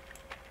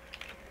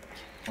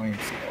 Oh my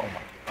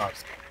god.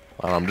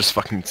 I'm just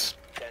fucking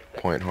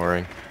point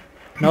whoring.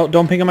 No,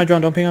 don't ping on my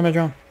drone. Don't ping on my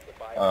drone.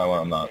 Well,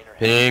 I'm not.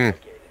 Ping.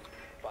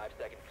 5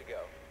 seconds to go.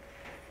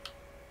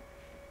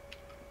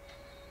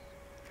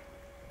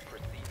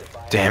 Proceed to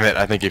biohazard. Damn it!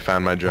 I think he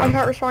found my I'm drone.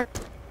 not responding.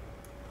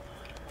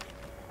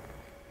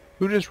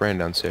 Who just ran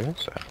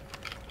downstairs?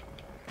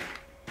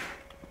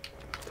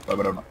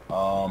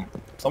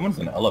 Someone's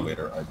in an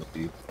elevator, I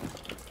believe.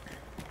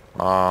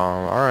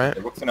 All right.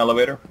 What's an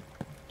elevator?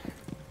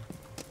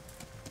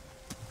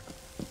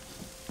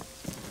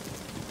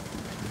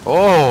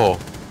 Oh.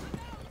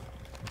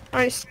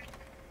 Nice.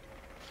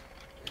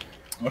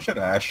 I should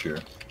ash here.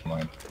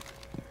 Mine.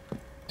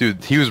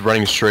 Dude, he was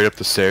running straight up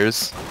the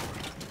stairs,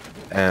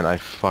 and I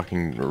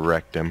fucking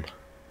wrecked him.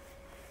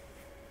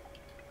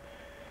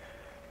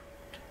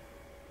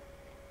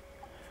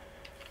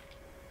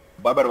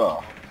 Bye bye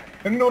bye.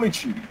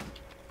 Nonichi.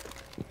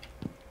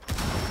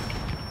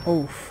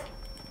 Oof.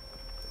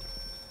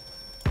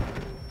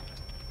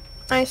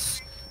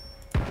 Nice.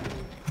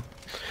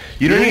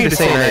 You don't need to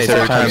say nice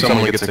every time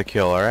someone gets a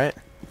kill, alright?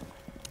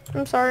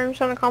 I'm sorry, I'm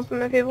trying to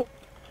compliment people.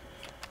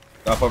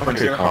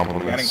 Footprints Okay, here.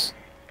 compliments.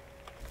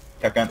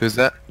 Cap gun. Who's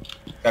that?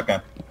 Cap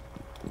gun.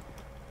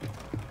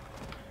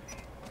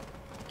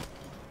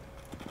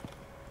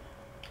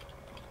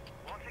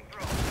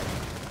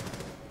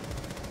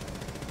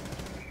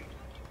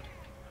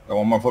 Got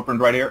one more footprint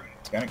right here.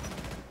 Scanning. I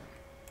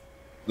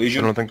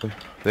Legion. don't think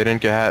they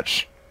didn't get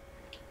hatched.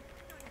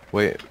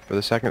 Wait, for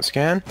the second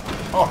scan?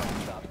 Oh.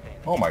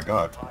 Oh my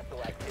god.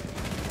 Hostile activity.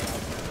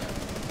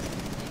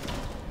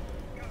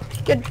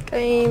 Good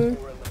game.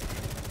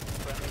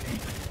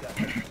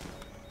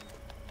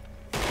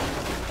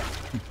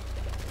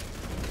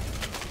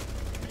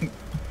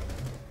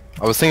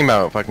 I was thinking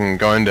about fucking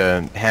going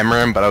to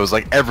hammer him, but I was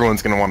like,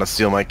 everyone's gonna want to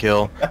steal my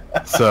kill,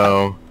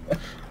 so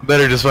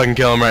better just fucking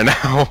kill him right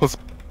now.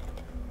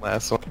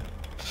 Last one.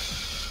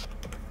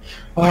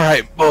 All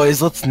right,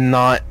 boys, let's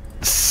not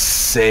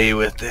say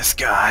with this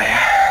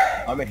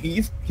guy. I mean,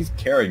 he's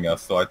carrying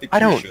us, so I think I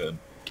we don't- should.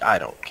 I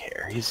don't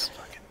care. He's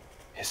fucking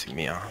pissing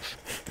me off.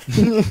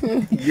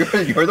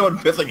 You're the one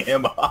pissing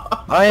him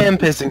off. I am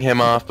pissing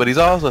him off, but he's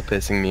also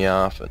pissing me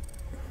off.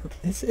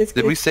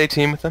 Did We stay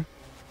team with him?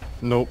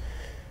 Nope.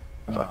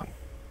 Fucking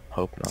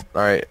hope not.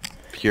 All right,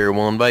 Pure,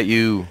 we'll invite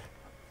you.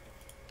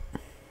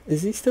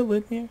 Is he still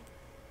in here?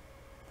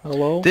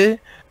 Hello? Did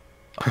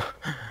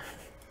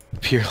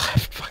Pure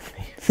left? Fuck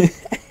me.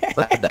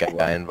 Let that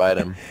guy invite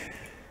him.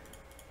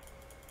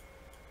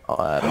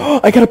 I'll add him.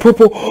 I got a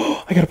purple!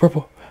 I got a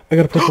purple! I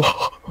got a purple!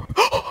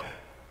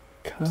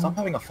 Stop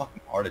having a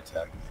fucking heart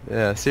attack.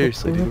 Yeah,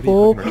 seriously, dude.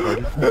 Purple. What are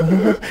you fucking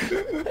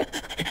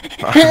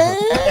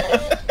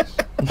retarded?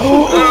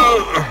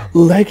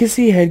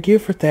 Legacy headgear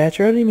for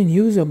Thatcher. I don't even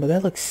use them, but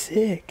that looks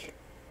sick.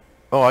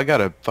 Oh, I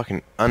got a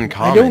fucking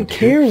uncommon. I don't dude.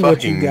 care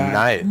what you Fucking got.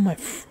 Knight.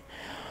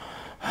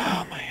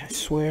 Oh my, I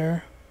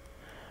swear.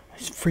 I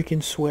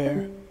freaking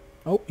swear.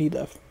 Oh, he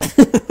left.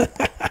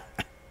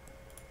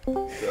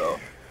 So,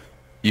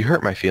 You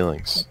hurt my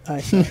feelings.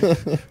 Sorry.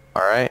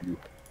 All right.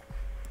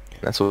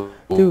 That's what.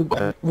 Dude,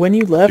 You when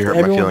you left, hurt my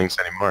everyone feelings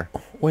anymore.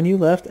 when you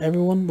left,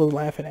 everyone was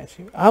laughing at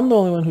you. I'm the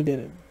only one who did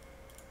it.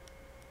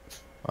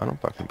 I don't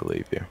fucking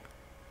believe you.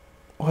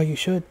 Oh, you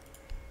should.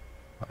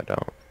 I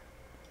don't.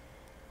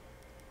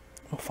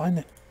 Oh, fine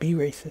then. Be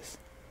racist.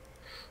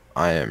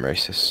 I am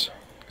racist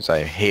because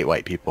I hate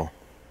white people.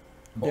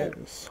 That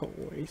is so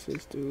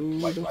racist,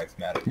 dude. white lives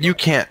matter. You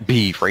can't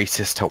be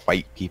racist to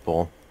white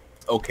people.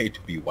 It's okay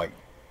to be white.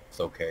 It's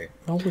okay.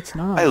 No, it's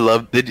not. I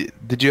love.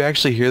 Did you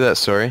actually hear that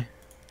story?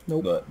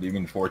 Nope.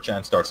 Even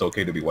 4chan starts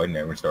okay to be white, and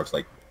everyone starts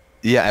like,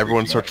 Yeah,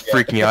 everyone starts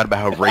freaking out about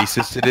how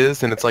racist it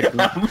is, and it's like,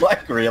 I'm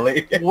like,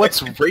 really?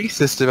 what's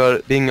racist about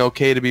it being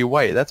okay to be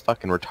white? That's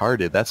fucking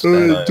retarded. That's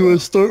Do I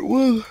start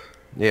with?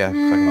 yeah.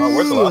 Fucking,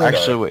 where's the last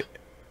actually,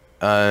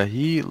 wait.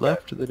 He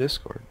left the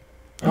Discord.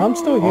 I'm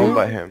still I'll here.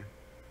 invite him.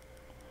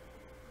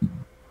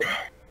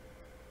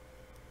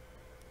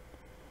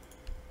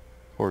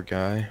 Poor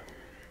guy.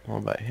 I'll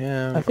invite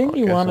him. I think Oh,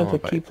 you guess wanted I'll to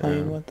invite keep playing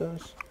him. with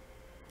us.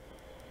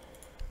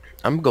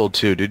 I'm gold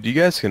too, dude. You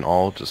guys can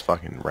all just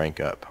fucking rank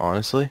up,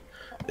 honestly.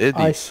 It'd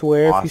be I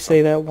swear, if you awesome.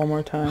 say that one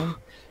more time.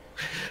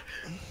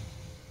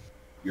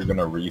 You're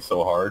gonna read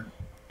so hard.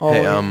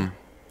 Oh,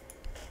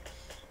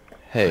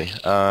 Hey, Hey,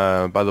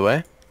 by the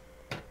way,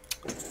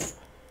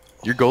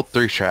 your gold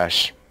 3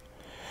 trash.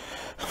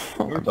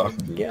 We're talking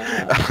to you.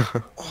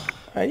 God.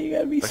 Why you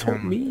gotta be so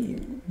Fucking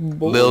mean,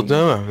 boy? Lil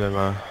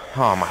Duma.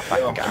 Oh my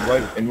fucking Yeah,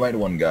 god. invite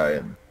one guy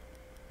in.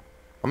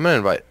 I'm gonna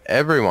invite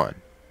everyone.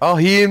 Oh,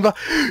 he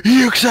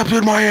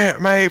accepted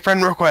my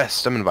friend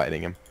request. I'm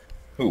inviting him.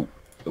 Who?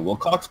 The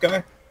Wilcox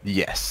guy?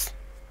 Yes.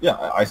 Yeah,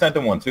 I sent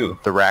him one too.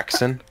 The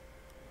Raxon.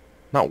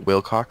 Not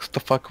Wilcox. What the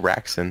fuck,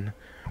 Raxon?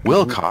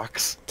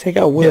 Wilcox? Take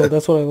out Will. Yeah.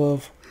 That's what I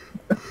love.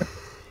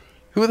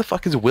 Who the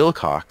fuck is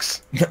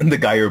Wilcox? The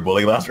guy you were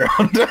bullying last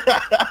round.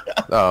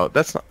 Oh,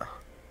 that's not...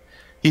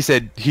 He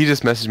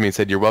just messaged me and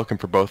said, you're welcome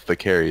for both the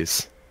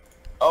carries.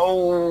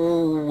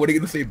 Oh, what are you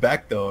gonna say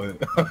back though?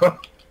 I'm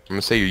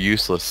gonna say you're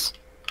useless.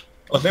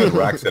 Oh, his name is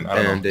Raxon. I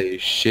don't And know. a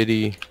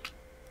shitty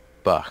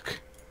buck.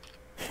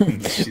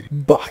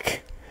 Buck.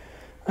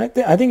 I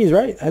think he's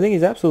right. I think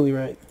he's absolutely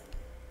right.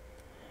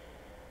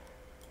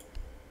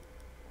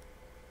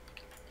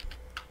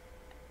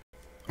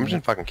 I'm just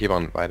gonna fucking keep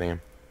on inviting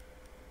him.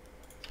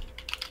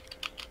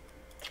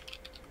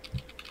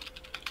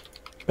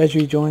 Bet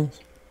you he joins.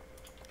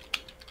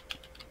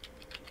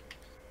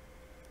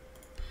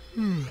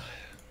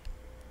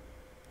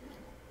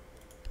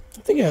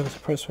 I think I have a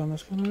suppressor on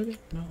this gun already.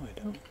 No, I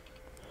don't.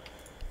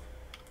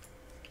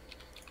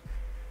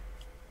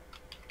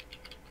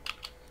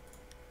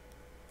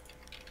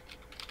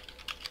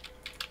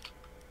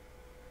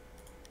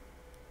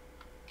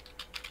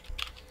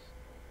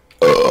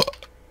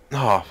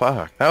 Oh,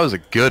 fuck. That was a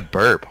good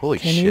burp. Holy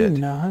Can shit. you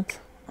not?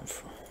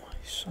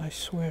 I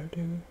swear,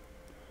 dude.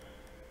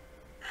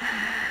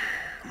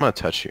 I'm gonna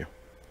touch you.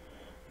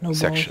 No balls.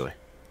 Sexually.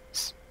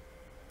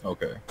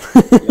 Okay.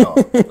 Yo,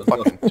 let's go.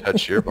 Fucking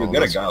touch your You balls.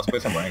 get a guy. Let's play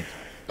some ranked.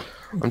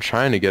 I'm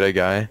trying to get a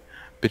guy.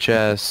 Bitch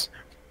ass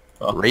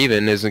Oh.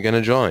 Raven isn't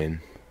gonna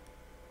join.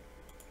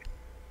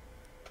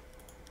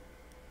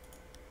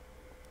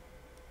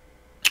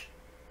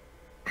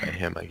 By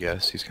him, I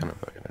guess. He's kind of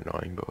fucking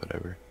annoying, but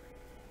whatever.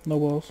 No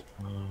balls.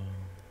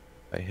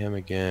 By him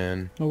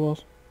again. No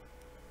balls.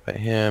 By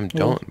him.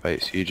 Don't invite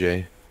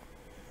CJ.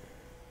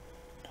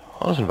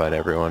 I'll just invite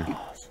everyone.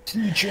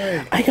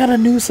 CJ, I got a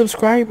new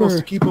subscriber. supposed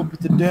to keep up with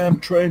the damn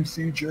train,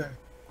 CJ.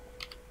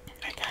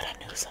 I got a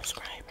new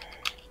subscriber.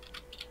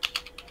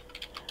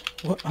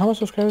 What? How much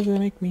subscribers did they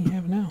make me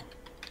have now?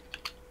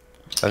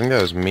 I think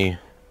that was me.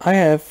 I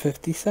have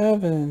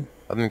 57.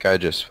 I think I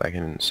just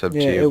fucking subbed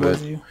Yeah, to you, it but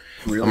was you.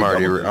 Really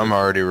I'm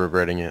already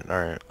regretting it.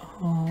 Alright.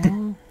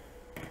 Aww.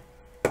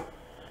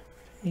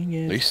 Dang Are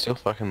you it. still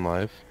fucking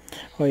live?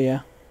 Oh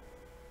yeah.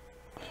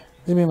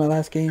 This will be my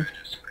last game.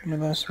 My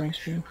last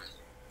ranked game.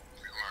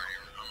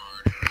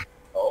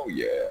 Oh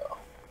yeah.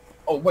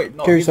 Oh wait,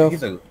 no, Kill he's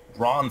yourself. a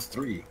bronze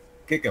 3.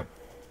 Kick him.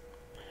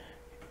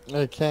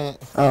 I can't.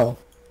 Oh.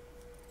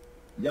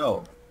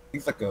 Yo,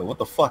 he's like a what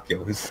the fuck,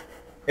 yo? He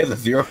has a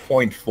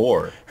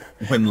 0.4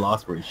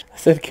 win-loss ratio. I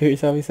said kill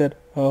yourself. He said,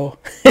 oh.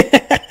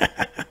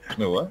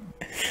 Wait, what?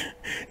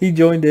 He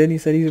joined in. He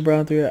said he's a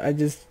brown 3. I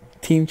just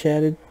team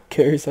chatted.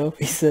 Kill yourself.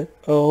 He said,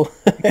 oh.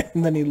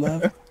 And then he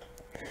left.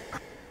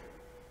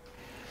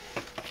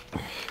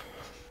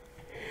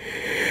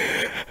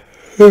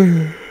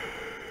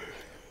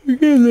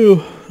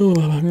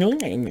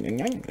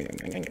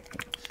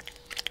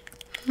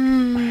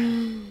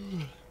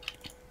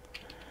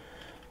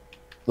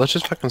 Let's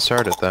just fucking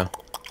start it though.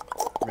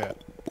 Yeah.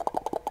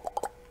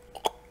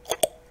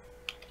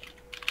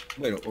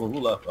 Wait, who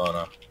left? Oh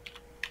no.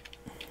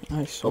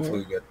 I swear.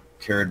 Hopefully we get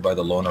carried by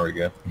the loner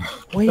again.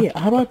 Wait,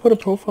 how do I put a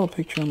profile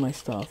picture on my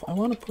stuff? I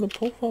want to put a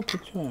profile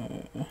picture.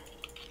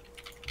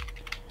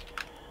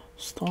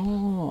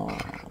 Stop.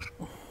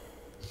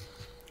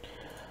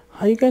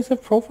 How you guys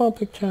have profile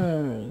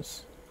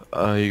pictures?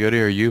 You go to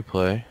your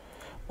Uplay.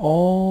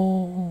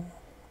 Oh.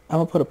 I'm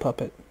gonna put a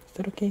puppet. Is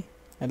that okay?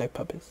 I like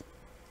puppets.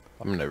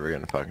 I'm never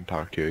gonna fucking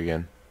talk to you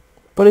again.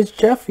 But it's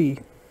Jeffy.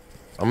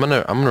 I'm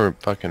gonna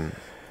fucking...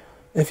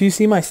 If you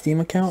see my Steam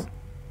account,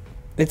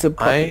 it's a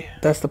puppet.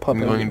 That's the I'm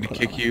puppet. going to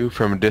kick you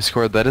from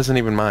Discord. That isn't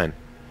even mine.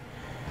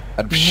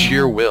 Out of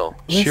sheer will.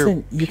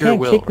 Listen, you pure can't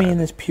will, kick me man. in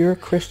this pure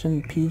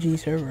Christian PG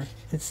server.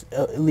 It's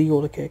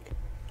illegal to kick.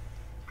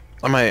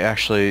 I might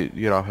actually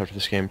get off after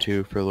this game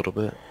too for a little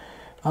bit.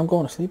 I'm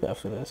going to sleep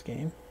after this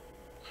game.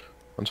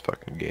 That's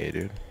fucking gay,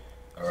 dude.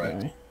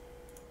 Alright. Sorry.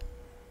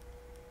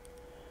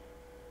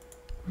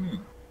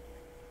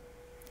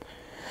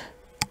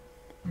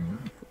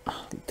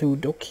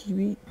 Dude,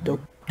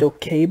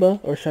 Dokeba,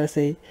 or should I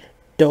say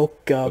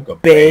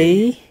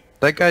Dokabe?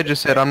 That guy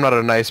just said I'm not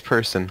a nice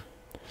person.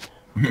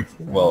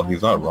 Well,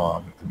 he's not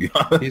wrong, to be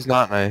honest. He's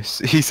not nice.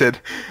 He said...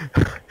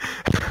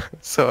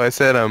 So I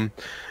said,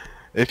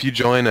 if you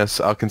join us,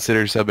 I'll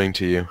consider subbing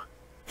to you.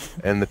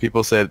 And the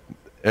people said...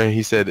 And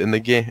he said, in the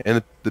game...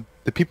 And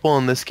the people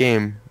in this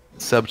game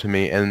sub to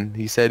me, and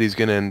he said he's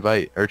gonna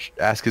invite... Or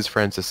ask his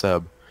friends to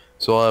sub.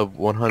 So I'll have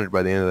 100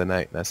 by the end of the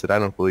night. And I said, I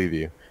don't believe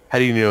you. How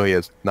do you know he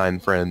has 9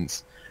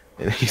 friends?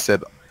 And he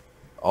said,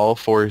 all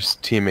 4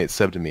 teammates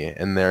sub to me,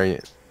 and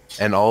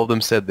all of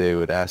them said they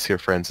would ask their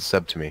friends to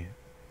sub to me.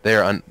 They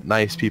are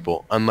nice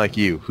people, unlike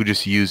you, who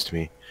just used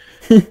me.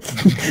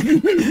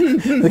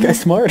 The guy's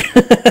smart.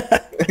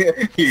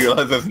 He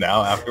realizes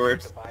now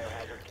afterwards.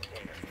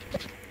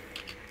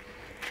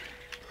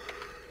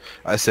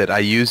 I said, I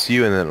used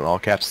you, and then in all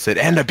caps said,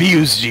 and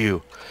abused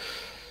you!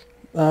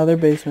 They're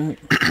basement.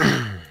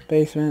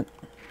 Basement.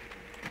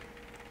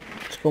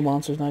 School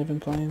Monster's not even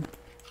playing.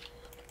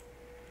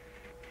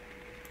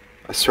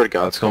 I swear to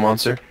God, Skull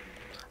Monster.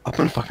 I'm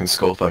gonna fucking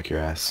skull fuck your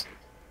ass.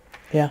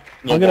 Yeah.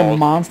 No I'll get a balls.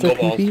 monster No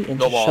balls. pee-pee and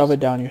No just balls. shove it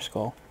down your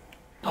skull.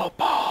 No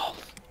balls.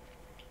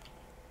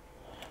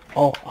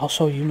 Oh, I'll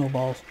show you no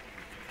balls.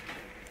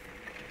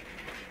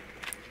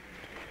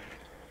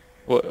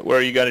 Where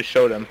are you gonna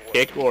show them?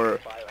 Kick or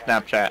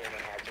Snapchat?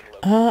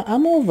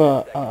 I'm more of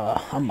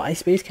a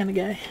MySpace kind of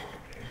guy.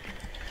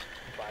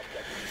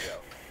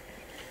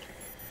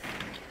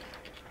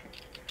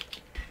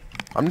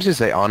 I'm just gonna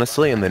say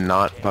honestly and then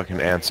not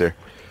fucking answer.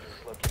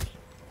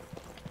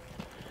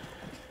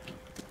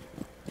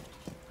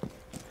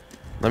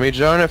 Let me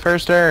join it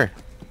first, there.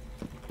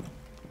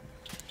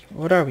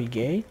 What are we,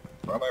 gay?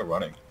 Where am I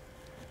running?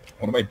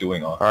 What am I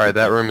doing off? Alright,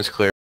 that room is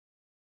clear.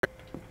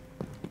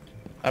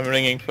 I'm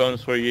ringing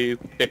phones for you,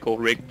 pickle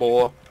Rick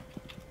boy.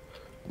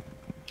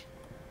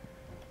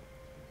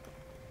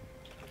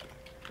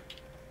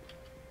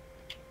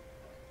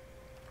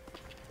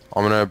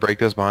 I'm gonna break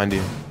this behind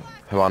you.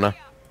 Havana.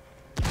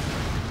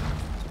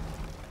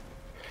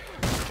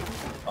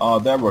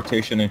 That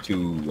rotation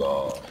into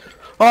Oh,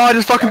 I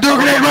just fucking threw a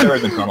grenade!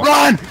 Upstairs in Run! tunnel.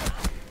 Run!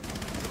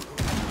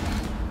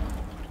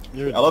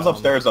 You're Ella's dumb.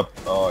 upstairs up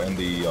in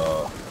the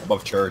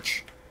above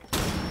church.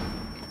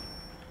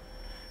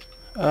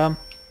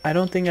 I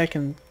don't think I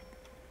can.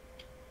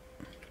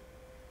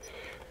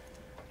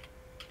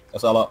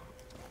 That's Ella.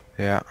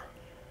 Yeah.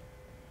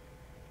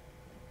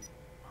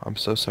 I'm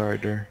so sorry,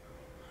 dear.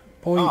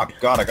 Boy, Oh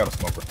god, I got a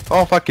smoker.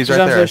 Oh fuck, he's she's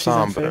right there. I upstairs, she's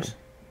saw him, upstairs.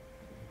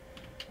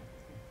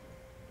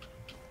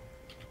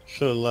 but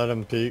Should have let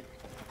him peek.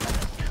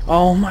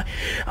 Oh my!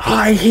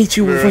 I hate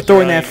you We're for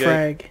throwing that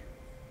trying to frag.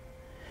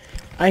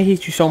 I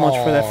hate you so much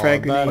for that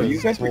frag that grenade. you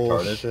is guys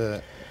retarded.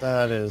 bullshit.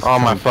 That is. oh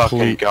my fucking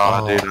complete-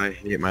 god, oh. dude, I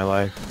hate my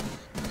life.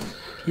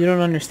 You don't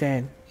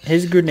understand.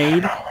 His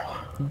grenade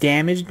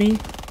damaged me,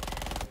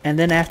 and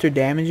then after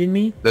damaging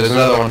me, There's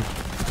another one.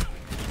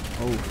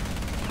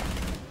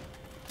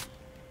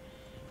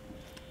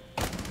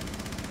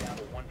 Down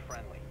to one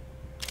friendly.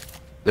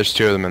 There's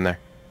two of them in there.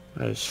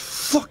 That is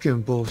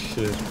fucking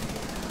bullshit.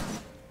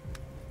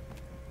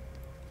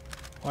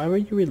 why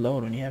would you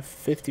reload when you have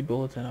 50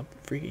 bullets in a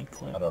freaking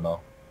clip? I don't know.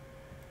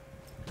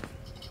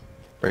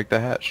 Break the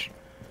hatch.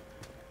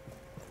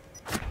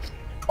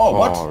 Oh,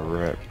 what? Oh,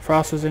 rip.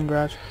 Frost is in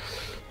garage.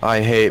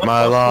 I hate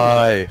my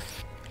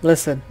life.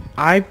 Listen,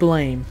 I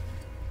blame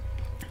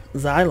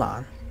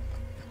Xylon.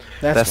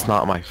 That's why.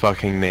 not my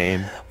fucking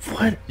name.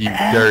 What? You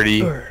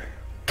dirty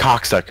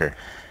cocksucker.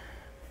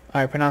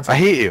 Alright, pronounce it. I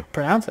hate you.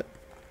 Pronounce it.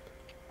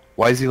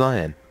 Why is he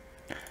lying?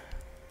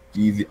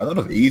 Easy. I thought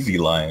it was easy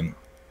line.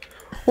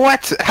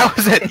 What? How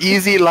is that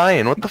easy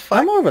lying? What the I'm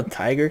fuck? more of a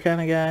tiger kind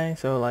of guy,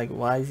 so like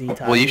YZ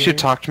Tiger. Well, you should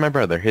talk to my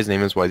brother. His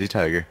name is YZ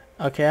Tiger.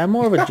 Okay, I'm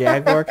more of a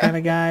jaguar kind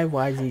of guy,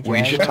 YZ Jaguar. Well,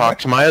 you should talk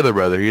to my other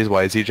brother. He is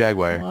YZ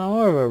Jaguar. Well, I'm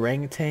more of a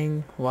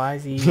orangutan,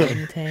 YZ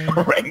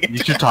orangutan. You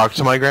should talk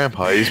to my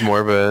grandpa. He's more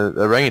of a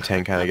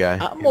orangutan kind of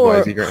guy. I'm He's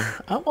more, YZ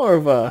Gra- I'm more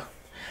of a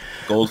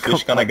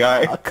Goldfish kind of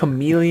guy. a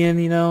chameleon,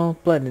 you know,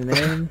 blending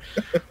in.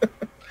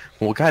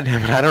 Well,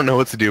 goddamn it, I don't know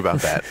what to do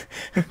about that.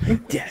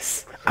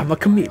 Yes, I'm a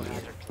chameleon.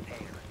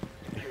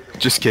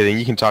 Just kidding.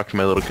 You can talk to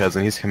my little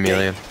cousin. He's a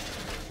chameleon.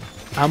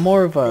 I'm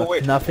more of a Oh,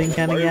 wait. nothing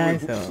kind of Why are guy, we-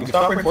 so... We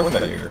stopped reinforcing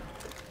that here.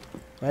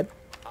 What?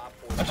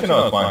 Actually,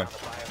 no, it's fine.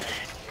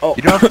 Oh,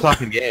 You don't have to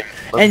talk in game.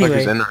 Anyway.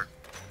 Motherfucker's in there.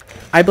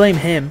 I blame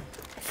him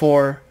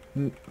for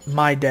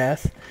my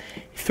death.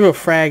 He threw a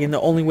frag and the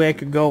only way I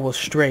could go was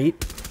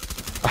straight.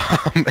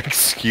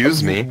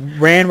 Excuse me.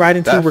 Ran right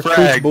into That recruit's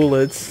frag-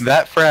 bullets.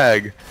 That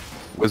frag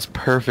was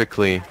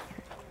perfectly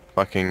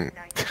fucking...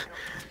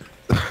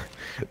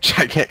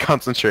 I can't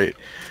concentrate.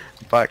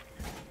 Fuck.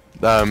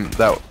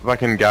 That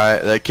fucking guy,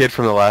 that kid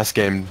from the last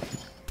game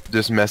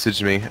just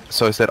messaged me.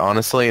 So I said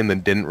honestly and then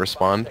didn't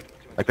respond.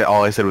 Like that,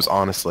 all I said was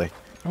honestly.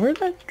 Where'd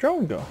that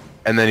drone go?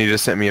 And then he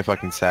just sent me a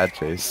fucking sad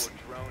face.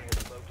 Drone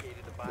has located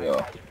the Yeah.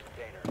 biohazard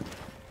container.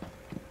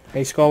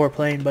 Hey, Skull, we're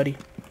playing, buddy.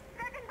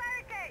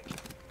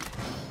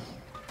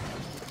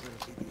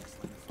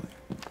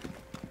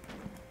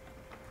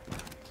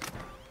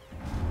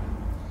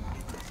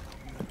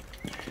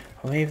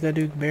 Well, maybe if that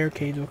dude's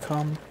barricades will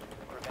come.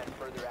 Prevent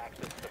further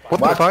access to the What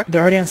the What? fuck?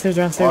 They're already downstairs,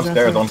 downstairs,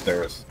 Downstairs,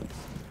 downstairs. downstairs.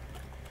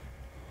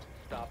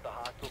 Stop the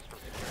hostiles from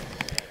securing the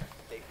container.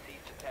 They've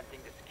ceased attempting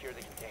to secure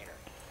the container.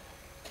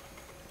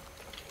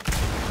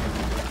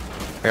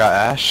 I got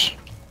Ash.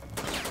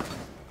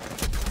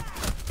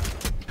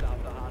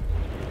 Stop the hostiles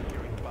from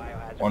securing the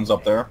biohazard One's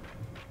up there.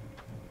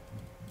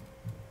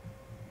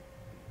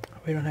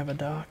 We don't have a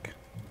dock.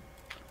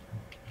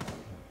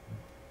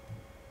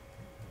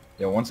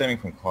 Yeah, one's aiming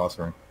from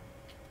classroom.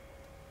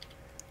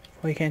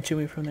 Well, you can't shoot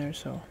me from there,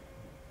 so...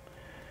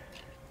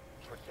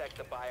 Protect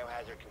the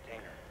biohazard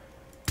container.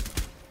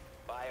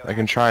 I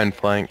can try and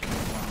flank,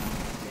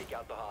 Take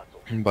out the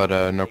hostiles.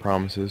 but no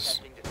promises.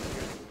 Attempting to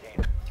secure the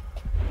container.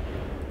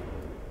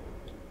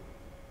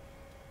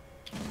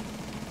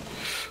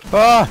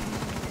 Ah!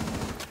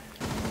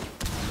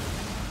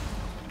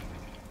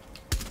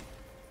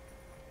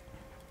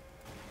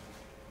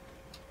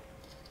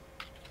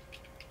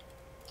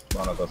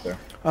 Habana's up there.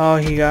 Oh,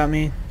 he got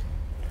me.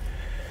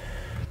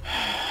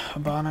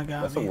 Habana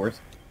got That's me. the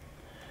worst.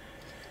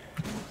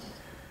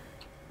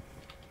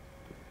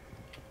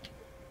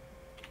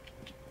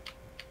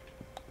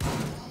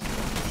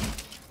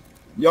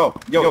 Yo.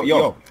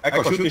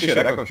 Echo, shoot this shit.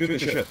 Echo, shoot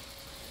this shit.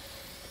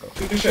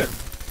 Shoot this shit.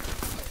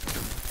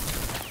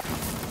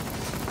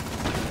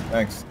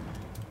 Thanks.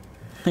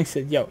 He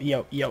said, yo.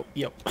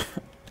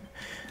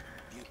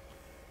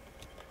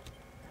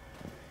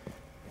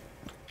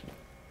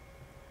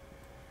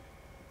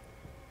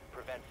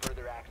 Prevent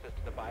further access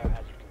to the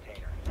biohazard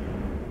container.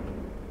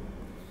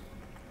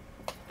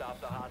 Stop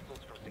the hostiles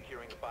from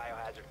securing the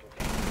biohazard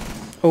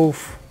container.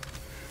 Oof.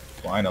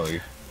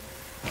 Finally.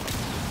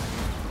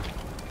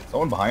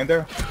 Someone behind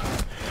there?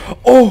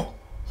 Oh!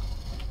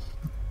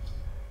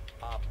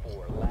 Op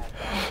 4, last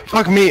operator.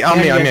 Fuck me, on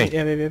me.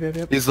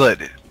 Yeah. He's lit.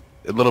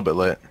 A little bit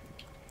lit.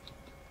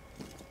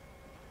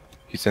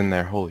 He's in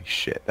there. Holy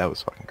shit, that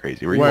was fucking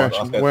crazy. Were you Where?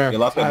 watching? Where? Your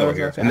last guy's I over was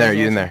here. outside. In there,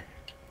 you in there.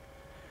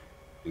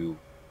 Dude,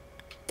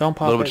 Don't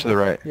pop it. A little bit to the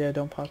right. Yeah,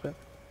 don't pop it.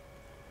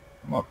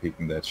 I'm not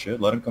peeking that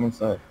shit. Let him come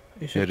inside.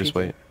 You should just peek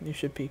wait. it. You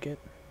should peek it.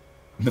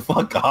 The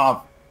fuck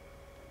off.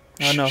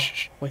 Oh no.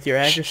 With your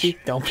accuracy,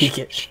 don't peek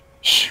it.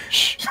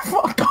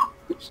 Fuck off.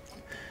 You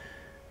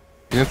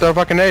didn't throw a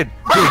fucking nade.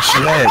 Good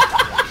shit.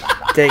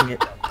 Dang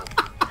it.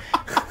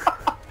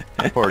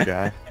 Poor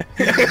guy.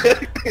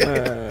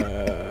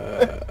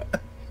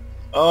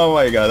 Oh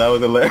my god, that was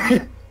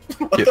hilarious.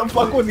 What Get the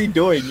fuck was he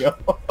doing, yo?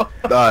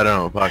 I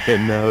don't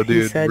fucking know, He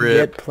dude. said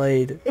Rip. get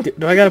played.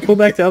 Do I gotta pull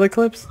back the other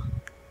clips?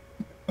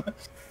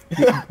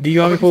 Do you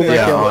want me to pull back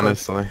Yeah, the other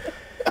honestly.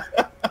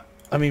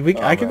 I mean,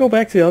 I could man. go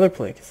back to the other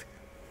plays.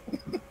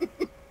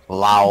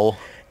 Lol.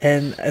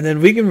 And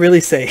then we can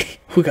really say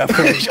who got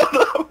played. Shut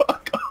the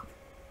fuck up.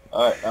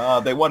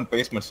 Alright, they won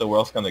basement, so where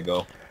else can they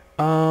go?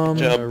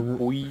 Upstairs,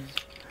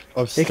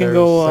 They can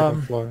go,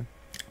 second floor.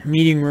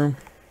 Meeting room.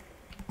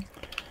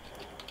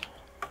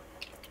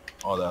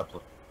 Oh, that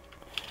place.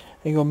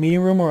 They can go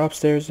meeting room or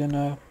upstairs in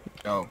No.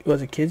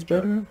 was it kids'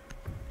 bedroom?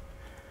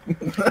 We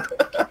need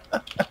to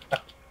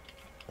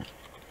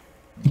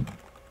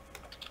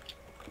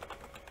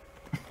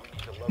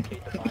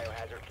locate the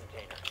biohazard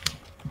container.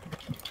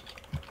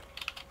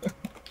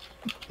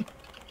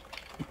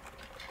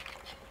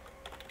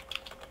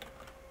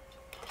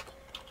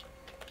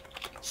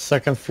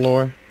 Second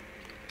floor.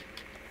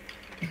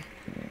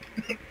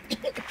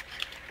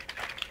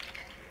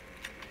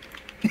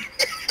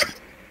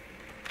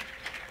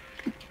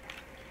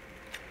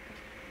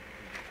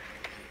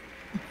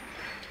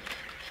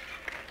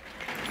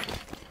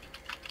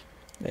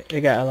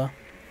 They got Ella.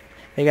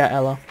 They got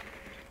Ella.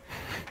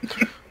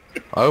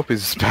 I hope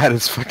he's as bad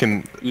as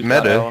fucking Who's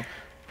got Meta. Ella?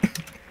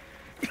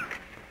 10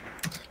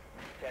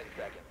 seconds.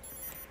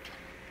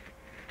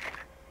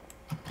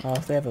 Oh,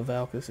 if they have a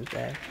Valk, this is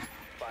bad.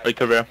 Right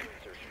there.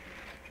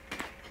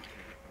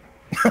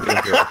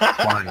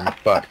 Flying,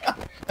 fuck.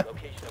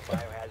 Location of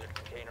biohazard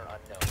container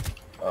unknown.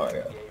 Oh,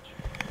 yeah. Engage.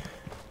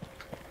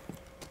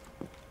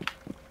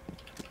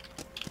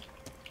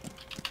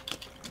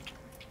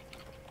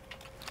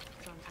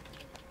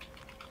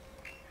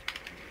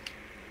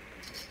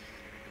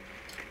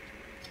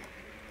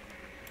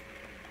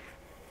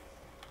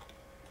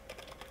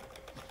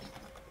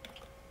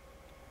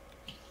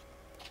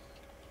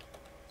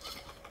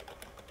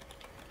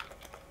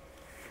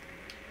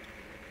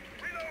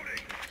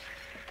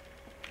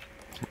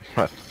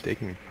 What?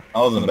 Taking.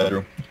 I was in the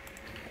bedroom.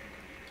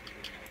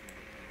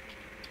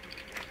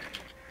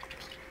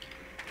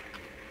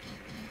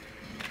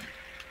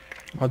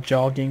 A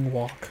jogging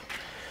walk.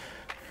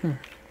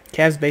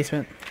 Cav's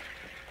basement.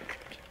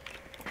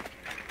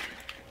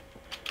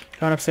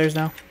 Going upstairs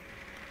now.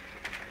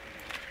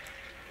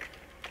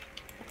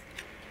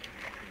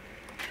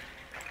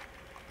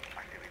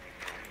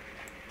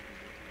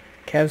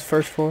 Cav's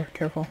first floor.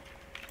 Careful.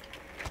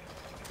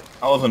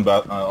 I was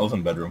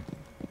in bedroom.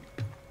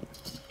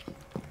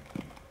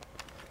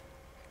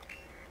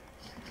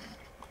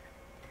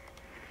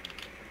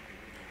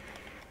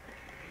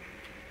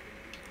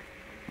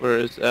 Where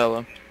is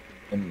Ella?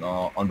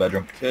 On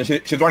bedroom.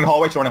 She's running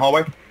hallway. She's running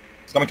hallway.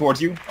 She's coming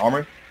towards you.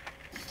 Armory.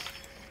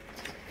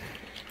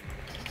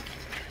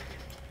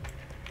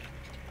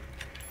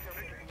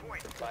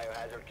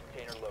 Biohazard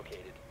container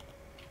located.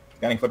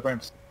 Scanning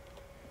footprints.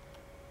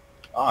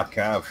 Ah,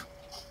 Cav.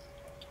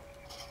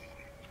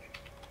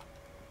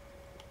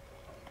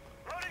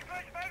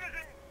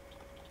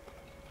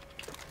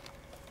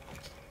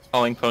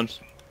 Calling phones.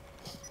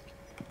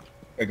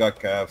 I got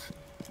Cav.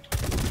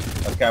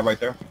 That's Cav right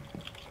there.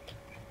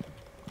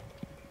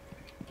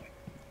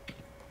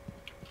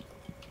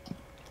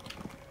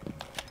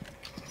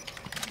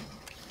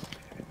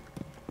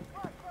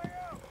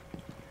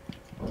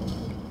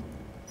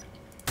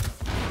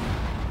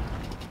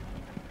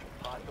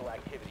 Hostile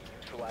activity.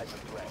 Neutralize the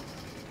threat.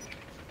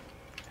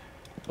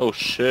 Oh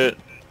shit.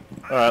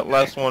 Alright,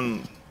 last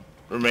one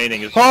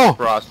remaining is Oh!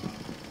 Frost.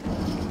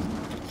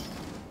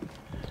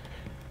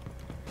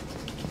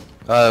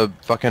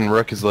 Fucking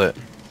Rook is lit.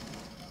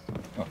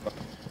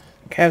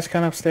 Cav's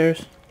coming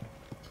upstairs.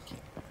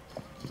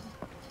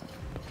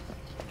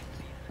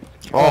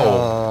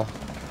 Oh,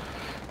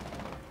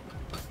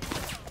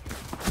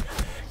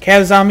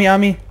 Cav's on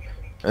me.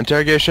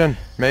 interrogation,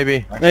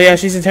 maybe. Oh yeah,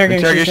 she's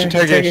interrogating.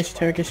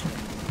 Interrogation.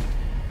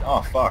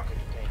 Oh fuck.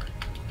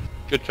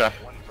 Good try.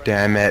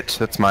 Damn it,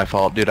 that's my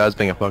fault, dude. I was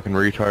being a fucking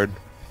retard.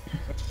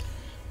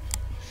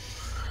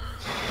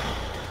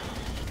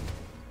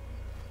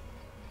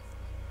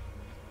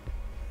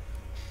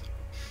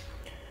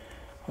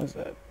 What's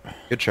that?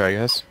 Good try,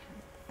 guys.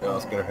 Yeah,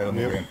 let's get her head on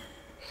the green.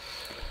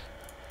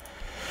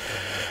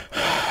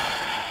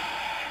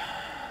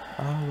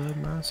 I love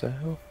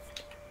myself.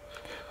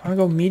 Wanna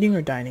go meeting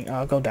or dining? Oh,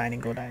 I'll go dining.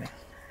 Go dining.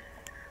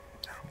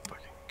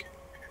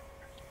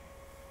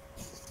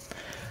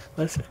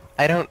 Listen.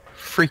 I don't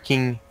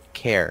freaking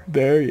care.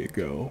 There you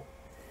go.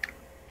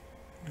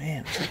 Man,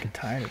 I'm fucking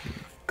tired of you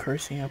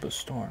cursing up a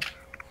storm.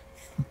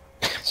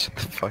 Shut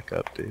the fuck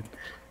up, dude.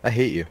 I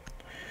hate you.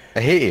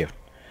 I hate you.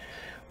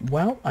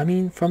 Well, I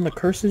mean, from the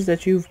curses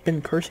that you've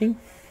been cursing,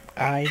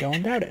 I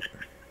don't doubt it.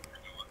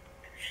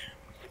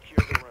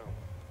 Secure the room.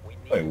 We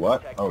need Wait, what?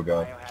 to protect Oh the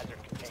god. biohazard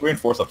It's container.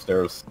 reinforced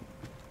upstairs.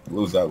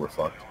 Lose that, we're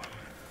fucked.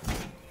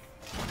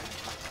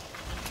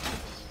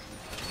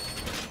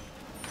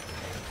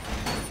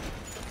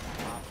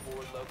 Op 4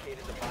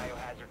 located the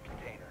biohazard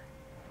container.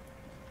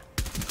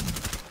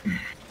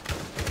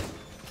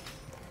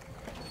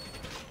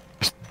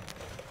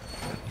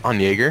 On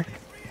Jaeger?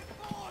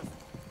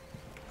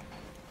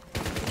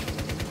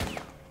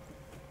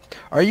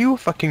 Are you a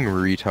fucking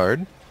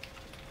retard?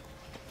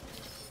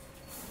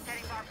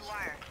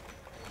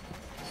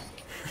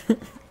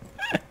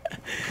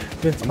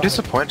 I'm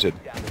disappointed.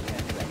 Down to 10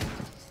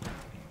 seconds.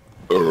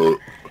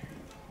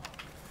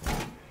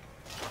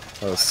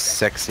 That was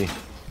sexy.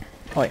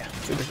 Oh yeah,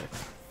 super sexy.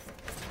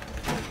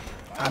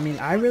 I mean,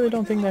 I really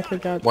don't think that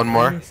could got One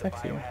more? any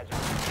sexier.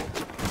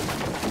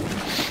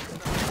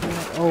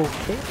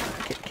 Okay.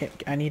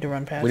 I need to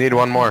run past. We need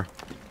one more.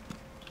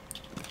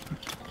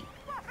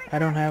 I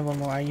don't have one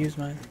more. I used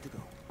mine.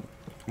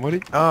 What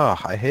did? Oh,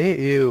 I hate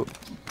you.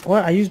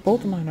 What? I used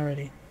both of mine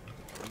already.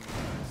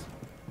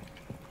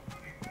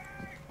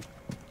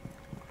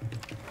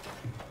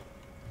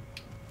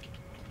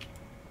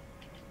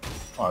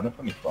 Oh, I don't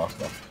put any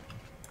frost up.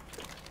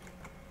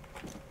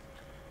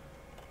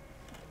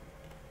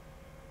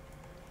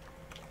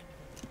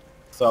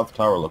 South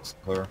tower looks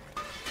clear.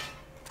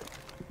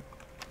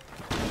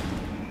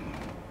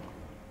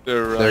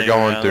 They're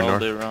going around through all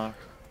north. day long.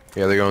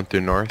 Yeah, they're going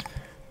through north.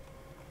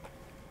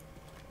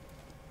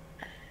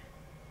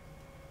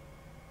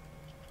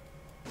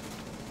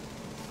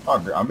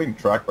 Oh, I'm being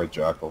tracked by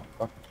Jackal.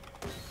 Fuck.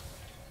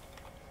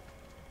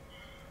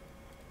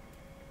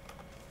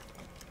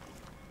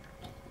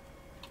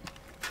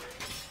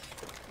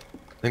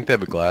 I think they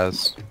have a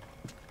glass.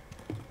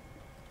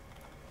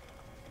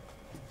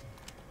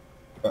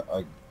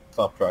 I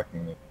stopped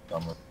tracking the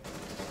camera.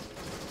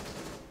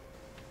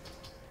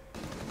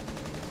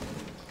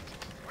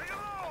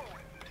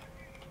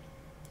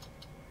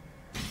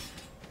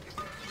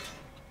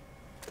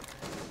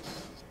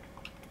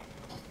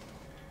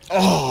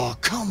 Oh,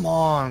 come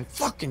on.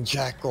 Fucking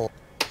Jackal.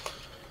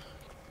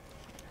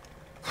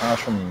 Ash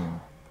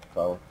from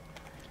tower.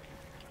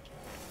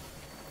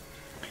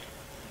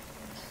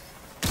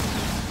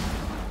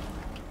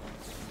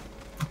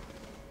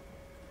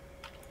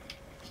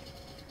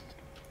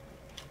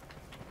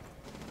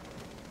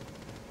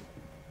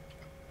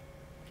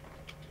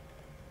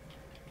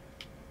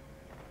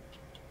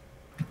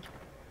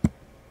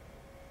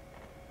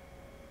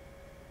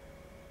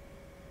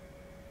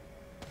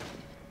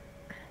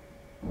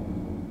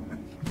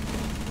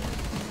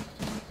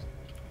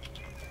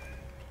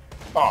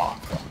 Oh,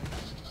 fuck.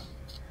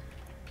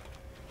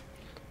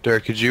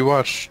 Derek, could you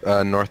watch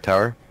North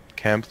Tower?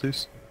 Cam,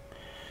 please.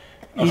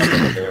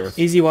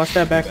 Easy, watch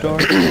that back door.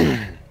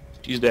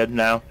 She's dead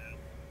now.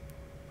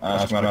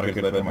 Ash might have a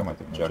good play. I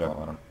think Jackal. I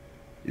don't know.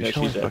 You Yeah,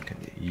 sure she's dead. fucking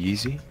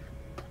Yeezy?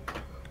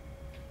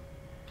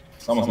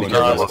 Someone's Be looking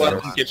careful. at Glass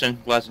this. in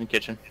kitchen. Glass in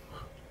kitchen.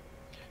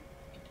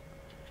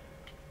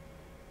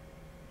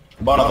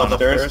 Bonnet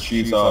upstairs.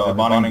 She's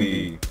bonning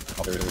the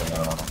upstairs. I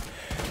don't know.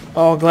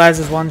 Oh, Glaz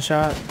is one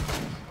shot.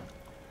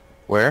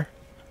 Where?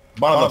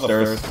 Bonnet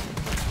upstairs.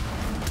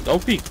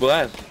 Don't peek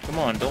Glass. Come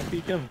on, don't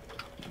peek him.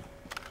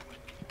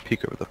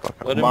 Peek over the fuck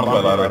Let up. him Bonnet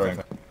by bomb. ladder, I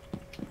think.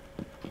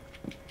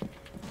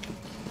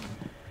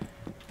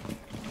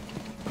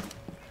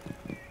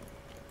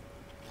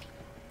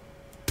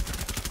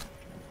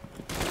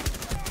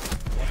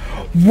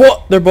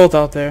 What? They're both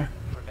out there.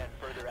 Prevent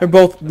further They're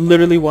both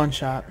literally one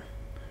shot.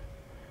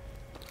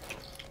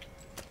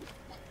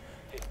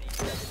 15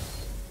 seconds.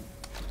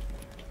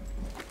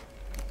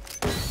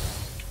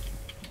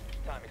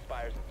 Time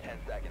expires in 10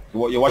 seconds.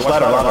 You watch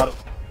ladder.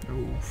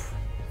 Oof.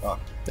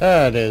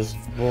 That is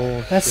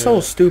bullshit. That's so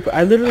stupid.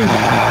 I literally...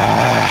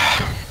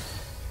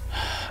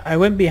 I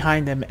went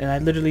behind him and I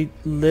literally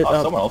lit Oh,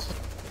 up. someone else.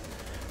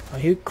 Oh,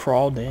 he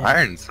crawled in.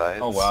 Iron sights.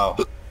 Oh wow.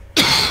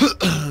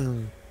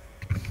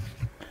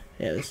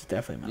 Yeah, this is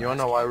definitely my You wanna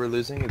last know why we're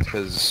losing? It's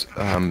because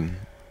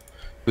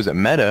was it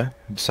Meta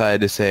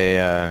decided to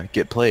say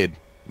get played.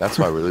 That's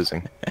why we're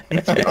losing.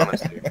 Let's be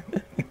honest here.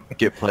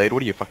 Get played?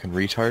 What are you, fucking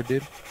retard,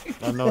 dude?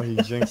 I know he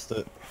jinxed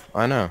it.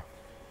 I know.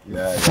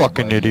 Yeah,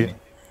 Fucking buddy. idiot.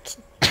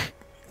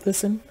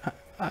 Listen,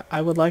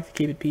 I would like to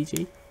keep it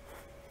PG.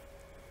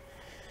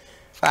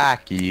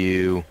 Fuck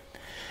you.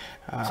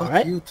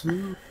 Alright. You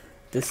too.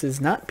 This is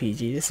not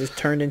PG. This is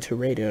turned into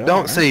rated R.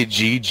 Don't say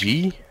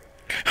GG.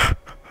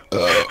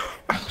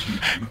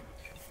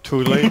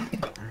 Too late.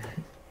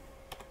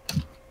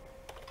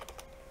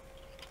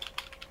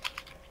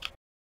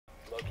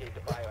 Locate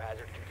the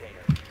biohazard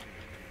container.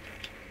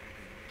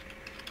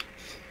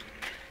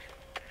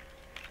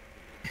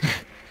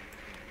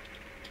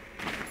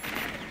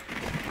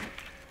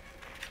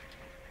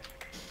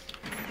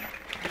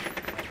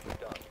 Nicely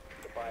done.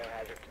 The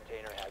biohazard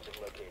container has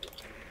been located.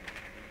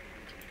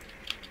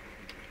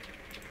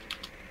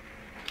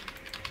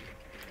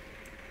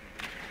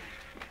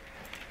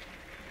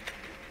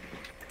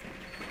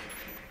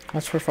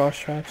 That's for false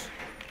traps.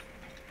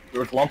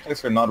 There's one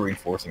place they're not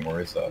reinforcing.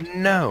 Where is that?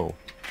 No.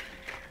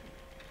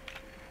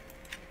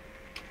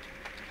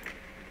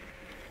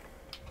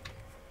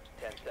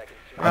 10 seconds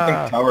to I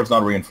think tower's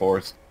not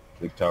reinforced.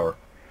 Big tower.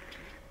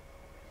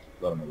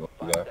 Let him go.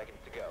 5 Yeah. seconds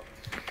to go.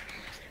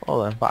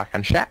 Well then,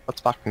 fucking shit. Let's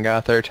fucking go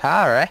through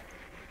tower, eh?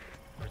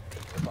 Proceed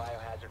to the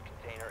biohazard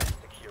container and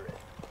secure it.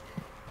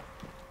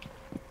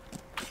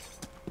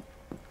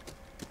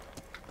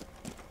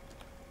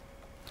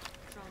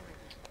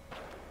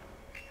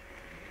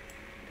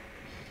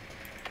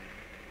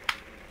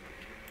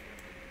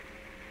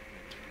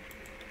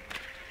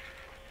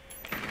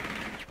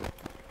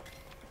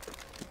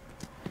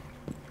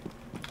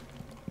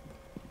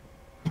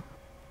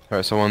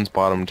 Alright, so one's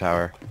bottom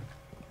tower.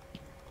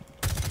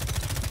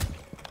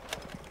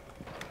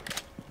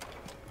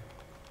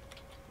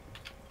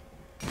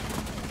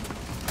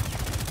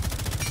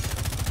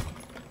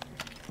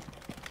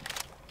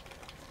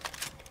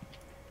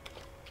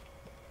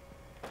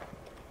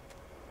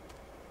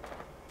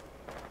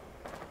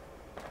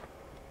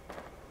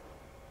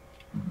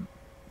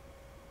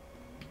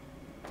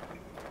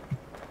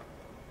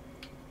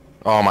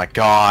 Oh my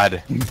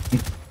god.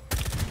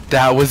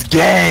 That was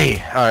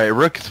gay! Alright,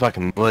 Rook is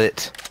fucking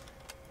lit.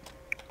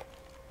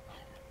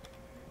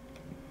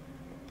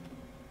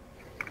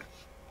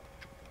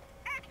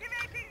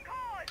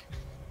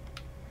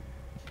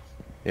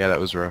 Yeah, that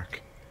was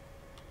Rook.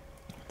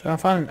 So I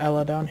found an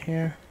Ella down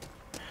here.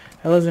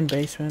 Ella's in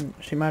basement.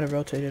 She might have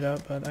rotated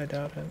up, but I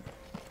doubt it.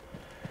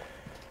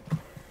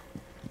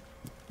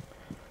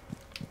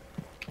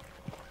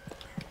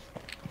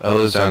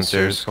 Ella's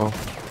downstairs, Cole.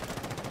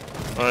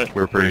 Alright.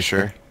 We're pretty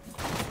sure.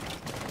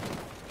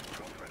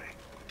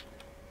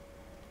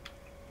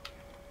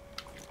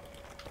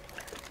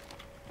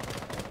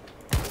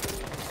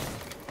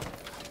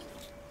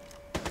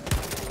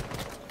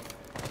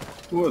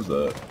 Who was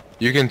that?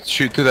 You can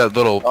shoot through that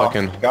little Oh,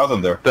 fucking... got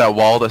them there. that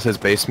wall that says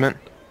basement.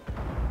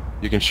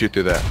 You can shoot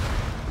through that.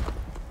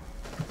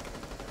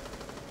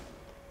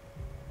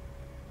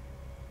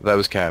 That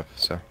was Cav,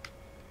 so...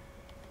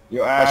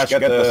 Yo, Ash, get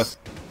this.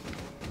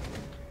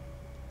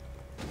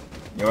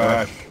 Yo,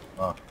 Ash.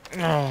 Oh.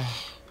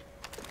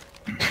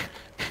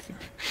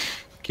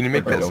 Can you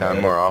make Right that over sound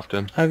there. more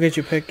often? I'll get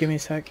you pick. Give me a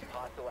sec.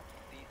 Hostile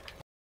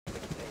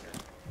container.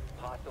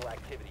 Hostile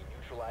activity.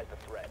 Neutralize the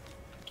threat.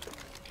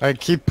 I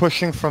keep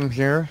pushing from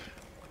here.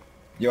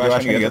 Yo,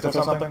 Ash, can you get this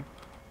or something?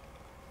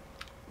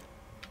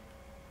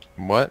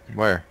 What?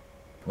 Where?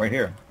 Right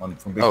here, on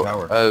from Big Oh,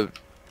 Tower.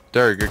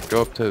 Derek,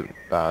 go up to...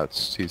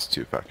 he's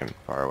too fucking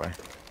far away.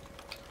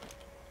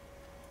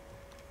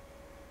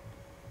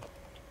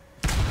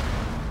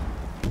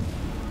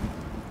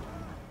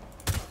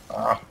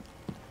 Ah.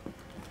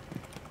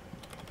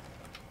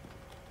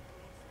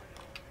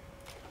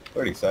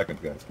 30 seconds,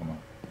 guys. Come on.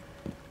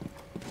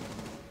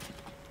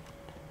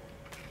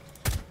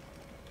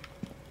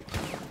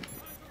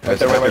 Right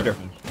there, right there.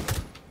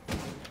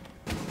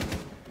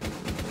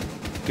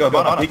 Yo,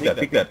 Donna, peek that,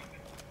 peek that.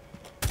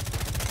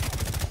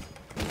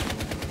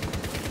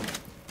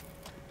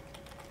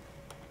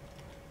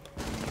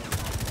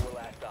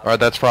 Alright,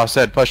 that's Frost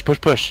said. Push,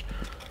 push, push.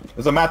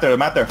 There's a mat there, a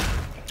mat there.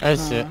 I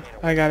see it.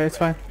 I got it. It's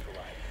fine.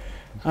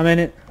 I'm in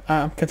it.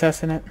 I'm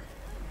contesting it.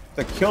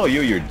 To kill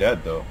you, you're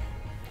dead, though.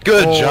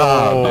 Good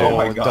job, Oh, dude. Oh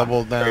my god.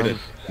 double down. Traded.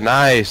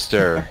 Nice,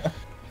 Derek.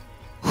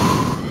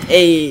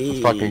 Hey. Let's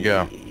fucking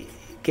go.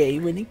 Gay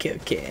winning kill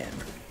cam.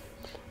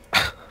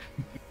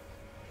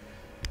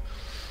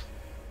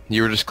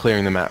 You were just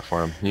clearing the mat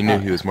for him. You knew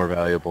he was more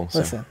valuable. So.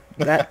 Listen,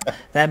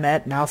 that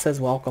mat now says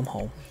welcome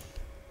home.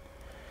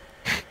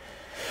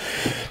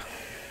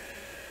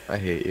 I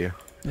hate you.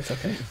 It's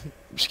okay.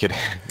 I'm just kidding.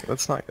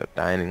 Let's not go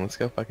dining. Let's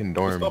go fucking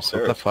dorms. go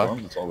upstairs. What the fuck?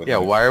 Dorms is all we Yeah,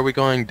 do. why are we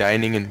going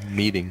dining and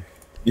meeting?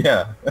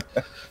 Yeah.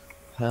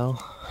 Hell.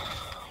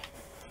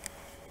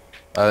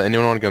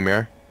 Anyone want to go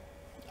mirror?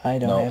 I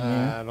don't No. have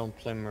mirror. I don't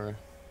play mirror.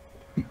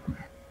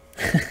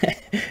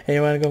 Hey,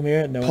 you want to go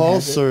mirror? No one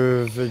Pulse has it.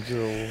 or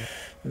vigil?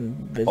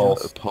 Vigil.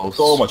 Pulse. Pulse.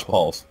 So much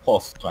pulse.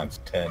 Pulse times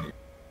 10.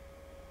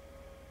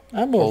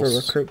 I'm more of a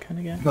Pulse. recruit kind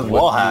of guy. Because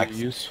wall Would be hacks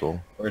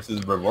useful.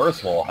 versus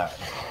reverse wall hacks.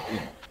 We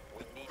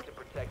need to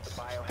protect the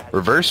biohazard.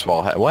 Reverse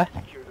wall hack. What?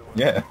 Secure the room.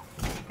 Yeah,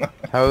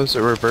 How is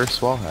it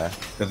reverse wall hack?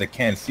 because they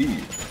can't see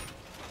you.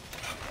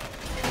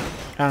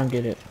 I don't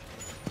get it.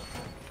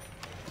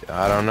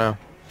 I don't know.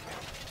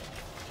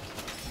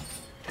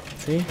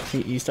 See,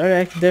 you started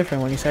acting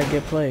different when you started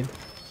get played.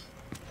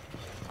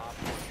 Op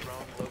 4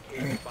 drone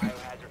located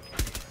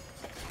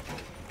biohazard.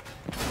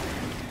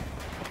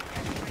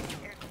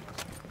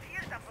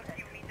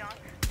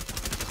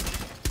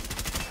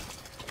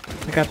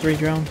 I got 3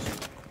 drones.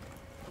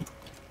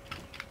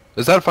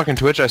 Is that a fucking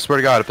Twitch? I swear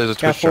to God, if there's a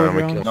Got Twitch drone, I'm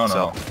 4 gonna kill No, no.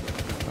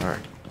 myself. Alright.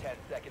 10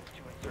 seconds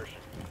to insertion.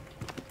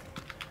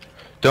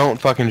 Don't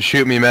fucking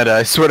shoot me, Meta.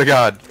 I swear to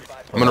God.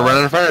 I'm gonna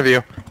run in front of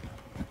you.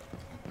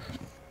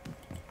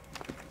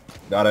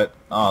 Got it.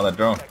 Oh, that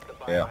drone. Protect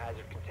the Yeah.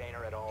 biohazard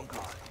container at all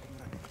costs.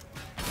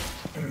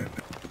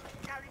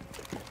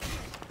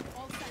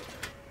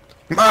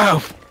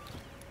 Move!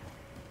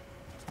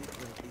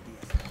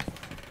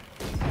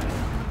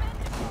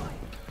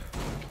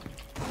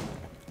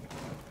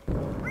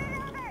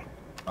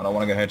 I don't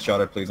want to get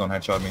headshotted. Please don't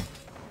headshot me.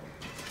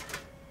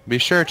 Be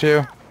sure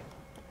to.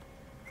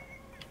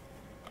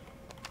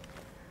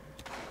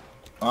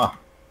 Ah,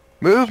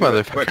 Move,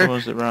 Quick, motherfucker.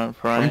 Was it right,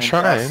 Brian? I'm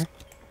trying.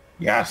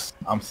 yes,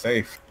 I'm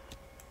safe.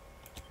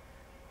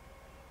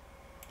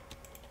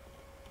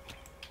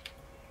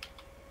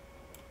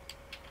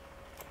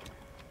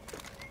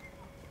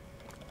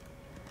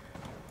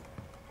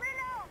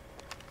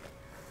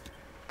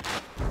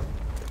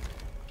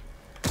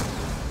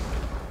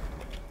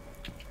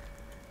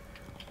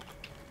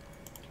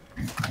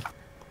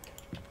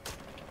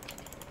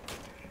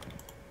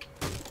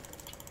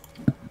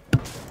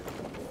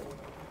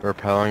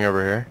 Repelling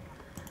over here.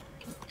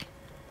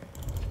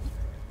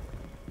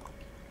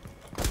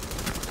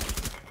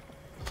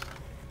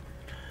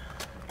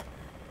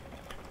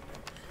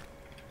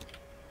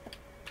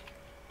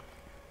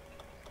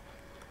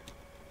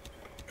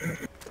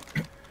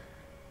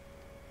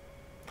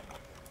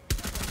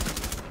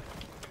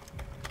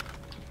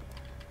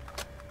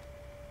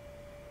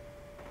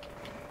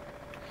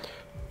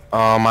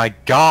 Oh my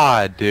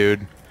God,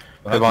 dude.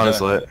 Hibon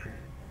is lit.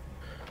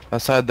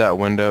 Outside that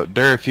window.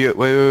 There, if you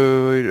wait.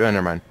 Oh,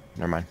 never mind.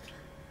 Never mind.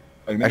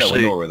 Oh, you mean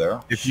Actually, that window over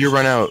there? If you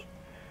run out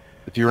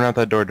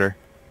that door, there,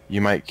 you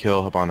might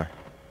kill Hibana.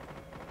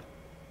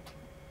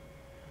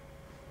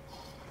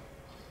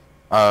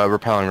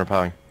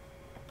 Repelling.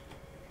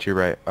 To your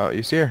right. Oh,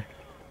 you see her?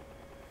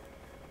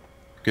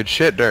 Good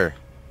shit, der.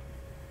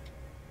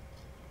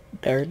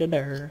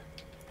 Der.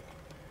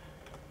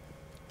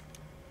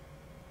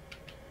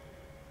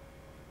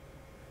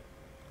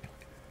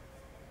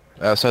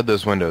 Outside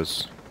those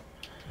windows.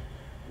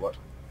 What?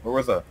 Where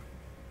was that?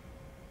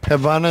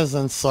 Hibana's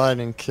inside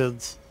and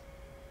kids.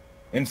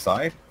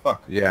 Inside?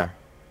 Fuck. Yeah.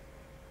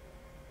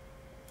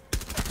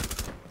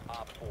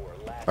 Op 4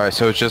 last. Alright,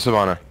 so it's just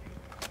Hibana.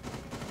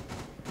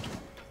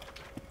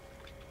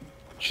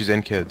 She's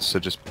in kids, so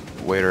just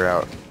wait her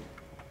out.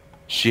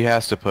 She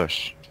has to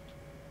push.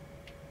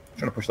 I'm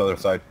trying to push the other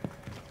side.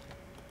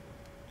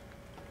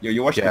 Yo,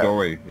 you watch the Yeah.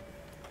 doorway.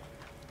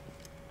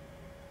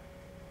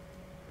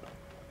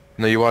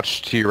 No, you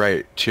watch to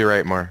your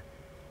right more.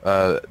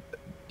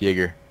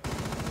 Jaeger.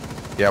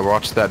 Yeah,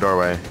 watch that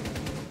doorway.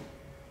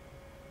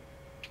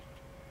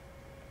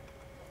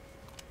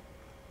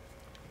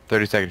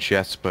 $30, she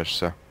has to push,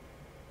 so.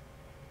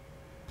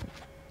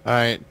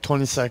 Alright,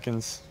 20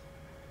 seconds.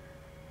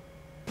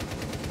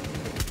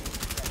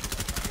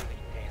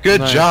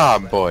 Good Nice.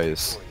 job,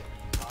 boys.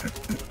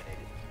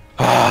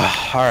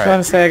 Trying Alright.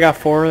 to say I got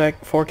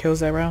 4 kills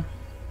that round.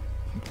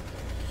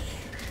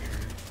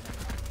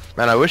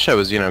 Man, I wish I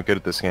was, good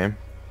at this game.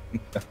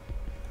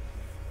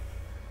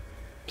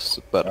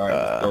 But,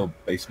 Alright, go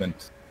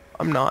basement.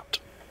 I'm not.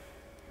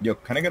 Yo,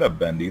 can I get a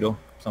bandito?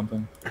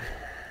 Something?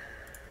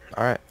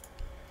 Alright.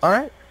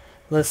 Alright,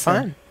 Listen,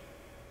 fine.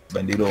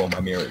 Bandito on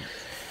my mirror.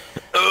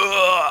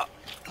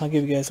 I'll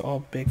give you guys all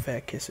big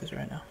fat kisses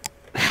right now.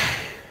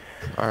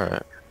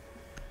 Alright.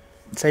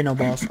 Say no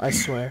balls, I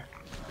swear.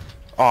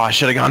 Oh, I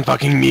should have gone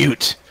fucking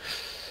mute.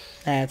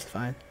 Nah, it's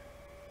fine.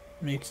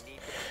 Mute's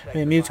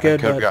good,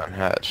 Could have but gotten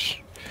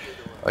hatch.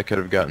 I could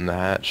have gotten the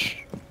hatch.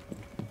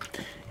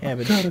 yeah,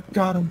 but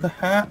Got him the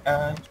hat.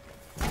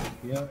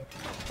 Yeah.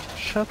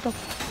 Shut the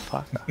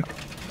fuck up.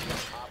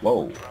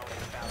 Whoa.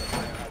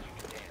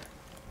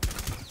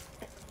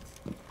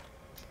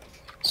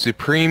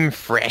 Supreme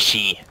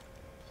Freshie.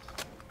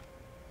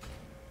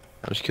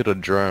 I just killed a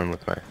drone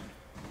with my...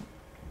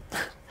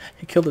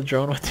 you killed a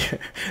drone with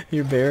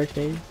your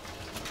barricade.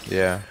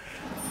 Yeah.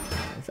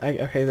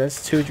 Okay,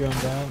 that's 2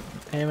 drones out.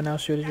 Anyone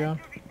else shoot a drone?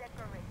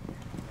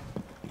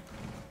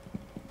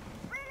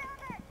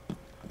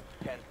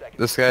 10 seconds.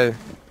 This guy... Yeah,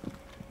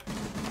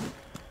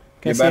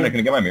 Guess Bandit, it- can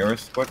you get my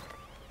mirrors quick?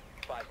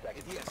 5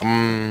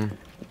 seconds.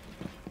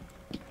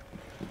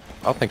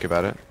 I'll think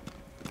about it.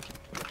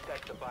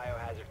 Protect the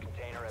biohazard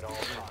container at all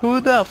costs.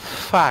 Who the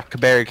fuck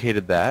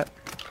barricaded that?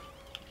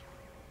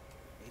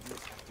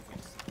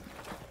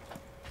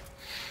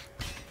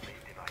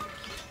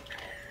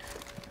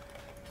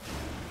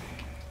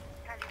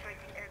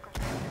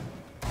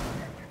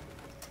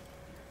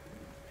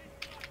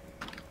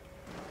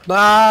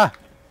 Ah!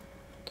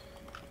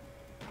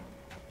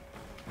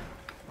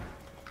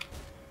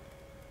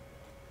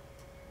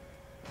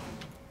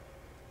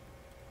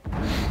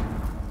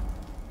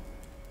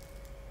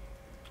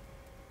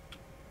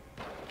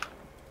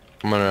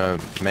 I'm gonna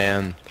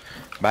man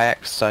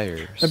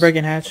backstairs. They're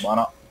breaking hatch. Come on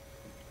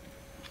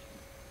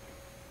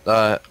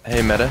up.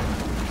 Hey Meta.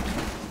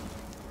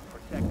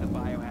 Protect the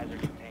biohazard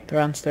container. They're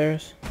on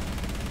stairs.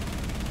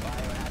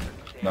 Biohazard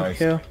container. Nice.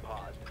 Kill.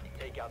 Pause.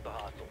 Take out the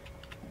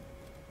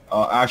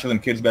hostile. Ashley in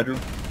kid's bedroom.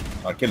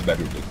 Kid's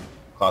bedroom, dude.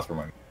 Class for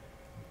mine.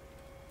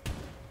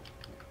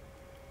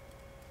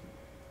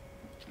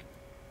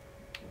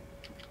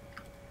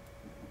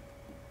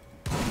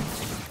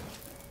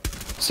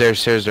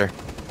 Stairs there.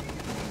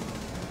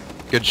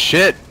 Good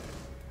shit.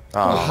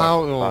 Oh,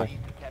 How? fuck.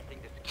 Attempting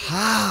to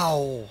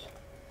secure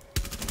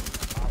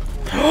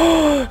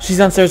How? She's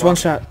on stairs. One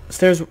shot.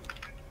 Stairs.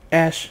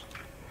 Ash.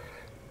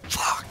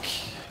 Fuck.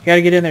 You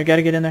gotta get in there.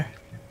 Gotta get in there.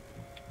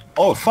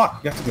 Oh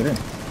fuck! You have to get in.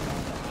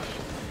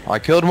 I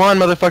killed one,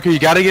 motherfucker. You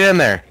gotta get in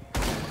there.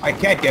 I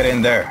can't get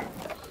in there.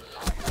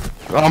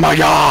 Oh my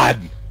god.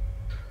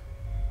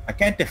 I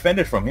can't defend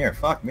it from here.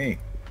 Fuck me.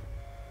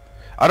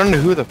 I don't know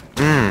who the.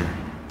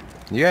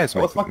 You guys.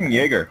 What's Make... fucking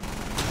Jaeger?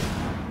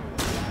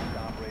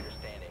 operator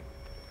standing.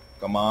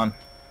 Come on.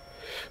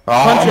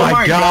 Oh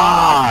my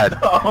god.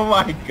 Oh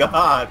my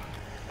god.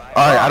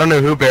 Alright, I don't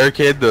know who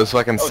barricaded those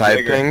fucking Oh, side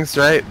Jaeger. things,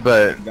 right?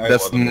 But Guy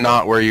that's wasn't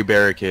not where you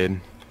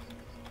barricade.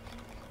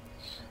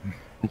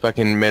 You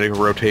fucking made a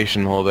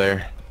rotation hole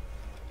there.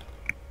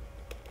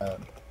 That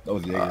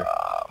was Jaeger.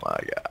 Oh my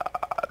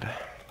god.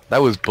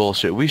 That was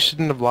bullshit. We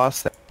shouldn't have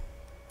lost that.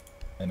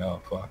 I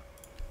know. Fuck.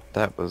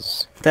 That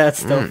was. That's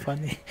still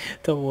funny.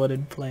 The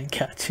wooden plank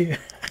got you.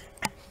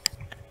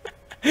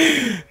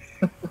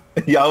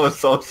 Yeah, I was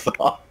so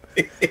sorry.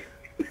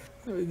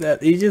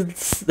 That you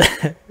just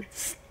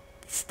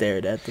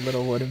stared at the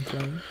little wooden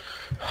plank.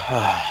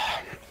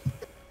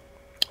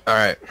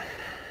 Alright.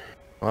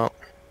 Well.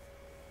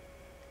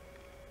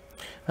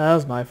 That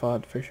was my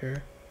fault for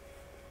sure.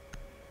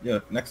 Yeah,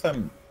 next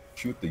time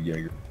shoot the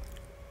Jaeger.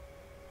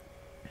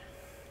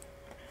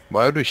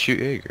 Why would we shoot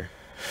Jaeger?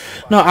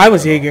 No, I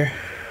was Jaeger.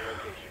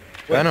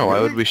 I know, why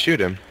really? would we shoot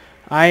him?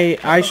 I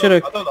should I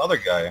have. thought the other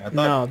guy. I thought,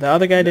 No, the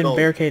other guy didn't Little-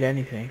 barricade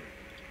anything.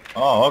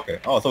 Oh, okay.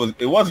 Oh, so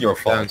it was your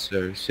fault.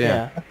 Downstairs,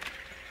 yeah.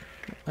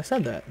 I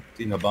said that.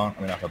 See Haban? I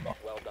mean, not Haban.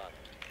 Well done.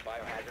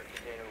 Biohazard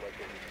container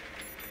located.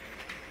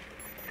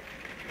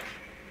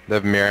 They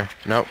have a mirror.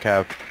 Nope,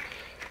 Cav.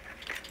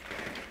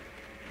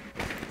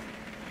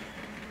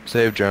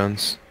 Save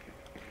Jones.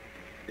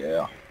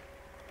 Yeah.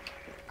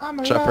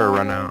 I'm Shut her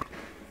run out.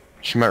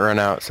 She might run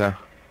out, so.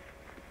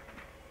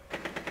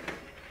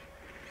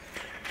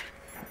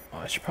 Oh,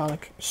 I should probably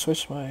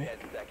switch my. 10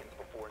 seconds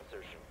before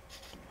insertion.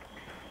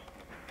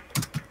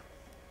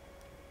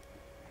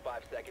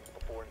 5 seconds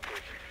before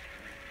insertion.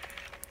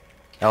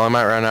 Ella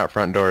might run out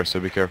front door, so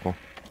be careful.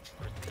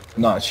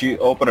 No, she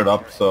opened it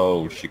up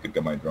so she could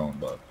get my drone,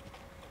 but.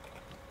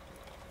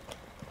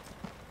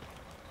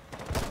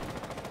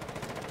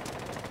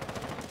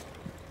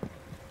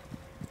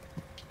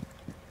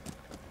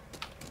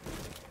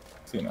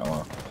 See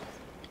now.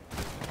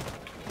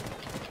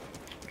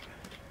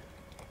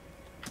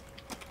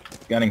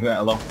 Scanning that,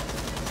 hello.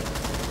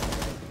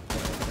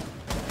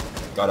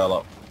 Got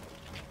hello.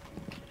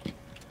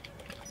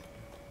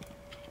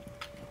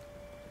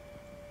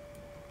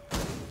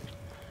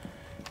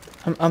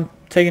 I'm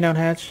taking down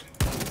hatch.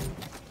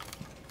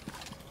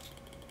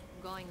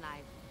 Going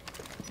live.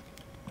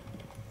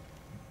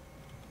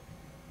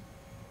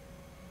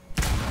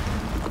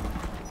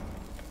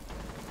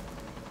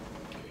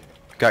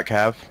 Got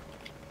Cav.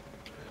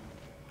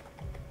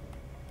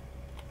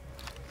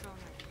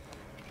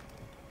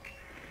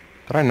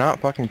 Did I not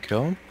fucking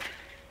kill him?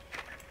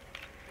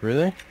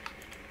 Really?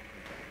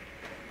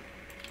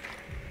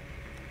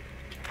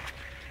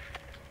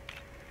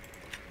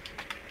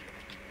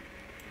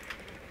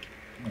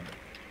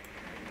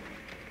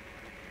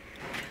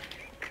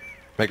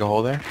 Make a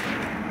hole there?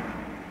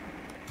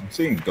 I'm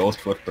seeing ghost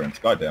footprints.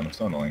 God damn, it's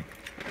so annoying.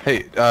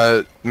 Hey,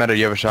 Meta,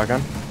 you have a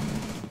shotgun?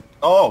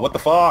 Oh, what the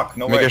fuck?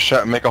 No Make way. a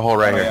shot. Make a hole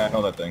right Oh, here. yeah, I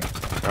know that thing.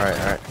 All right,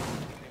 all right.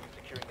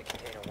 Securing the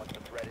container once the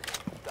threat is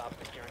in. Stop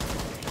securing the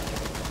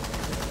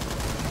container.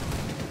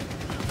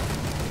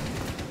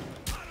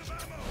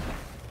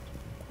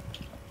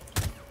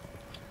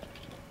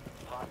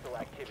 Hostile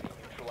activity.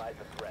 Neutralize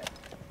the threat.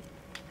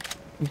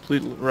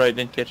 Complete right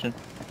in kitchen.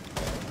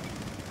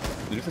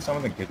 Did you say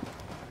someone in the kitchen?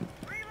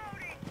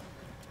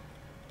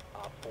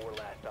 Op 4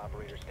 last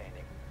operator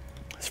standing.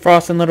 It's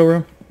Frost in little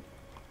room.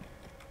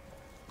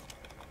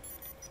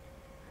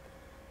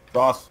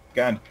 Frost,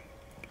 scan.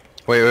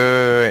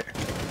 Wait.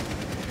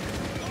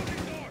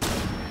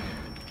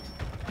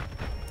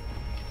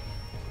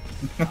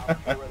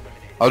 I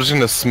was just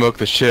gonna smoke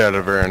the shit out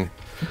of her and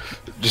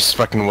just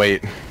fucking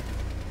wait.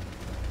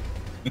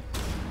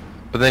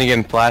 But then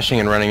again, flashing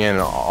and running in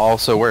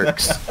also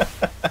works.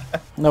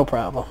 No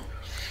problem.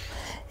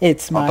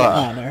 It's my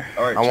thought- honor.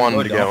 Alright, I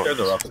wanted to go. downstairs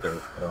or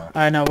upstairs? I don't know.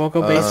 I know, we'll go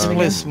Let's basement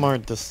play again.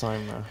 smart this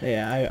time, though.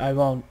 Yeah, I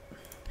won't.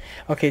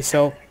 Okay,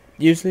 so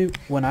usually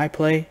when I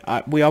play,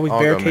 we always I'll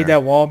go barricade there.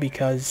 that wall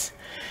because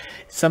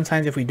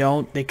sometimes if we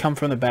don't, they come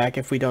from the back.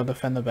 If we don't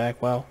defend the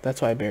back well,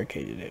 that's why I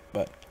barricaded it.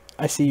 But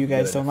I see you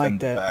guys don't like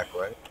Defend the that.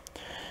 back, right?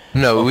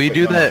 No, we Okay,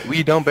 do fine. that.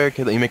 We don't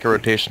barricade that. You make a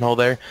rotation hole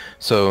there.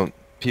 So,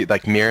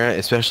 like Mira,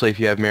 especially if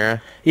you have Mira,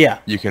 Yeah,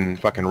 you can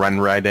fucking run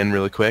right in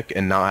really quick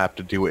and not have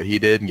to do what he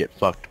did and get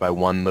fucked by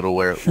one little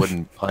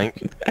wooden plank.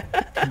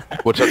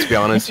 Which, let's be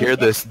honest here,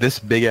 this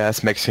big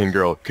ass Mexican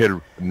girl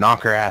could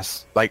knock her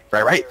ass like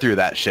right through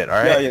that shit.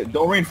 All Yeah, right. yeah.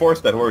 Don't reinforce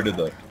that. Whoever did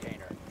that.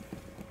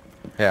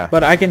 Yeah.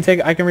 but I can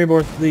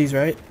reboard these,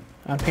 right?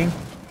 On ping.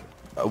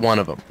 One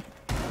of them.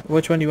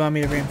 Which one do you want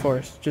me to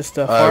reinforce? Just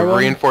the far one?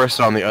 Reinforce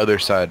it on the other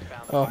side.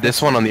 Oh,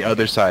 This one on the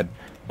other side.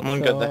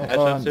 Someone got the hatch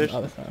on the downstairs.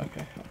 other side,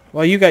 okay.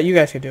 Well, you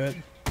guys can do it.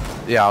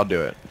 Yeah, I'll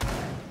do it.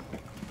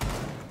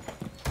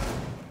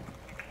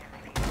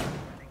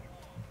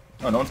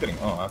 Oh, no one's getting.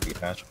 Oh, I have to get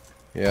hatch.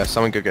 Yeah,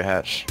 someone go get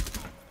hatch.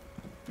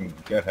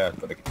 Get hatch,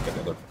 but I can get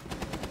the other.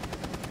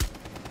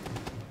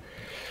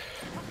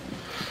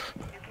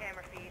 New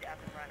camera feed up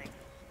and running.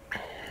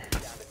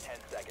 Down to 10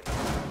 seconds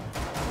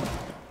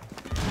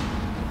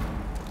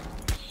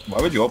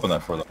Why would you open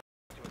that for, though? to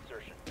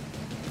insertion.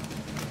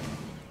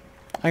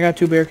 I got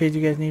 2 barricades.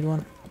 You guys need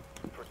one?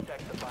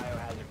 Protect the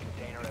biohazard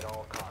container at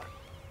all costs.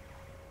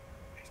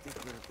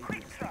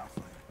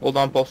 Hold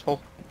on, pulse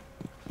hole.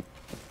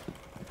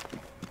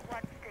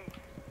 What state?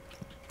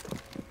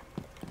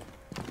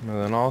 And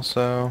then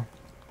also,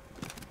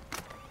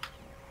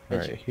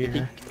 right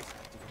here.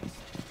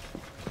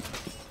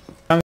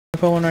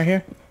 Put one right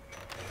here.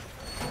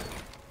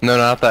 No,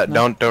 not that.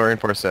 Don't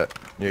reinforce that,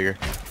 Jaeger.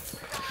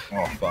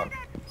 Oh, fuck.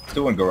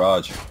 Two in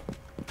garage.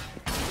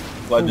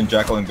 Sledge and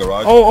Jackal in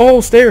garage.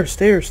 Oh, stairs.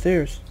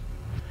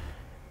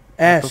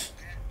 Ash.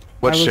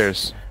 What I was-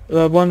 stairs?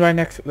 The one right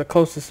next, the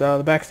closest,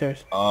 the back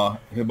stairs.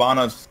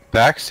 Hibana's.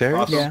 Back stairs?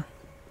 Awesome. Yeah.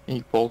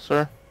 Any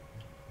pulsar?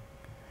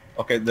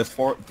 Okay, there's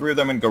 3 of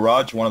them in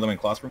garage, 1 of them in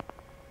classroom.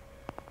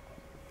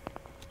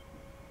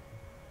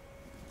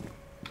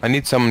 I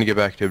need someone to get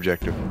back to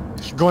objective.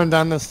 Going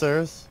down the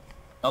stairs.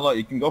 Ella,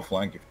 you can go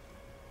flank.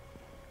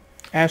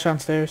 Ash on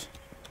stairs.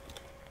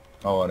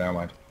 Oh, never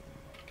mind.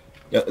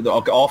 Yeah,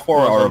 okay, all 4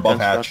 are above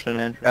hatch.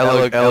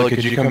 Ella,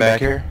 could you come back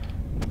here?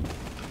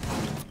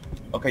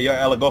 Okay, yeah,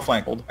 Ella, go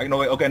flank. No,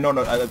 wait, okay, no,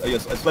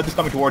 yes, Sledge is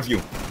coming towards you.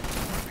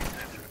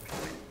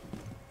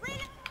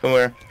 Come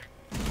where?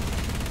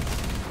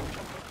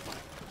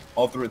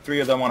 All 3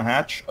 of them on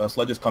hatch.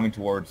 Sledge is coming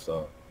towards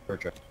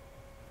Percha.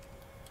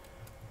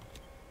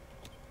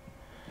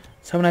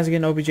 Someone has to get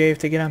an OBJ. If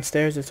they get on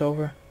stairs, it's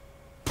over.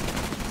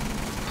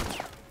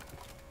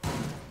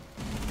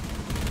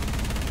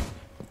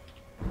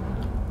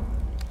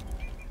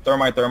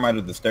 Thermite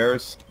at the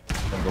stairs.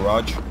 From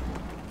garage.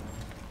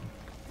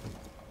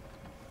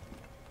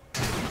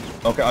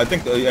 Okay, I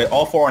think yeah,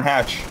 all 4 on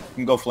hatch. You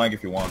can go flank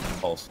if you want,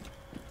 Pulse.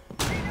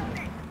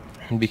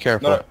 Be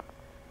careful.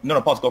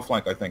 No, Pulse, go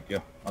flank, I think, yeah.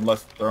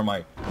 Unless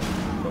Thermite.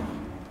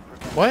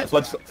 What?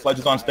 Sledge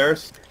is on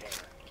stairs.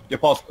 Yeah,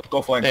 Pulse,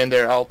 go flank. Stand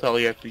there, I'll tell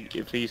you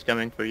if he's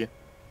coming for you.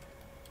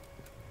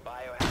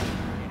 Biohazard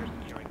container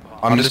securing pod.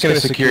 I'm just gonna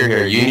secure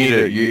here. You need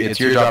to. It's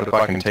your job to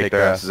fucking take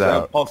their asses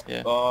out. Pulse,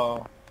 Yeah.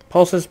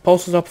 Pulse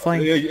is up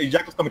flank.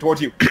 Jackal's coming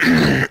towards you.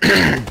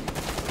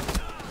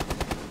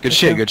 Good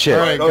shit. Good shit.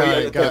 Alright, Oh,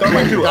 yeah,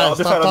 thermite too. guys,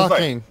 This stop side, this side.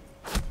 talking.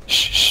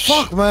 Shh.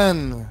 Fuck,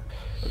 man.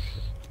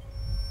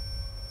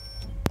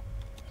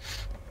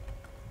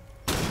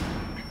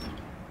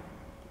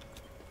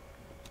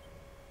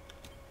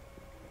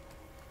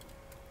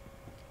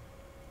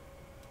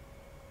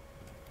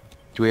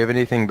 Do we have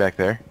anything back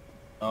there?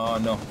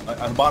 No.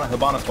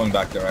 Hibana's going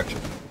back there,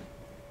 actually.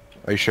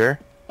 Are you sure?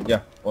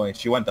 Yeah, well,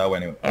 she went that way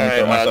anyway. Alright,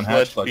 Thermite's on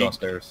hatch, Sledge, Sledge speak.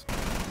 downstairs.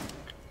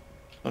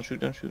 Don't shoot,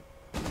 don't shoot.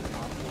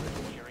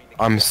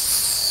 I'm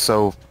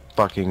so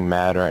fucking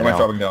mad right Thermite's now.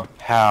 dropping down.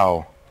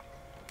 How?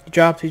 He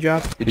dropped. He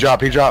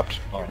dropped.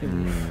 Oh.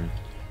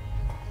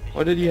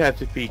 Why did you have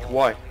to peek?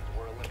 Why?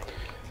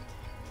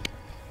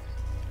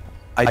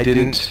 I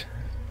didn't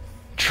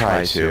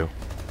try to.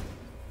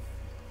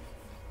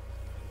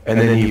 And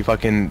then he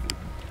fucking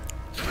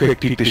quick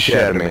peeked the shit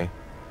out of me.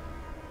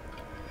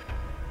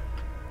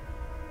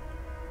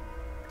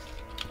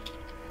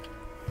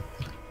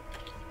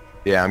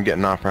 Yeah, I'm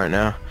getting off right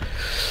now.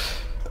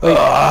 Wait.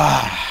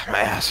 My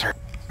ass hurt.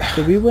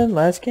 Did we win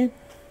last game?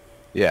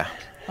 Yeah.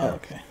 Oh,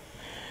 okay.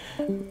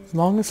 As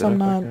long as I'm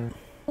not,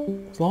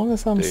 as long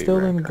as I'm Day still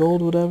in record.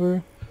 gold,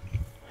 whatever.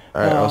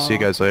 Alright, I'll see you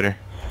guys later.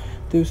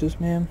 Deuces,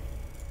 man.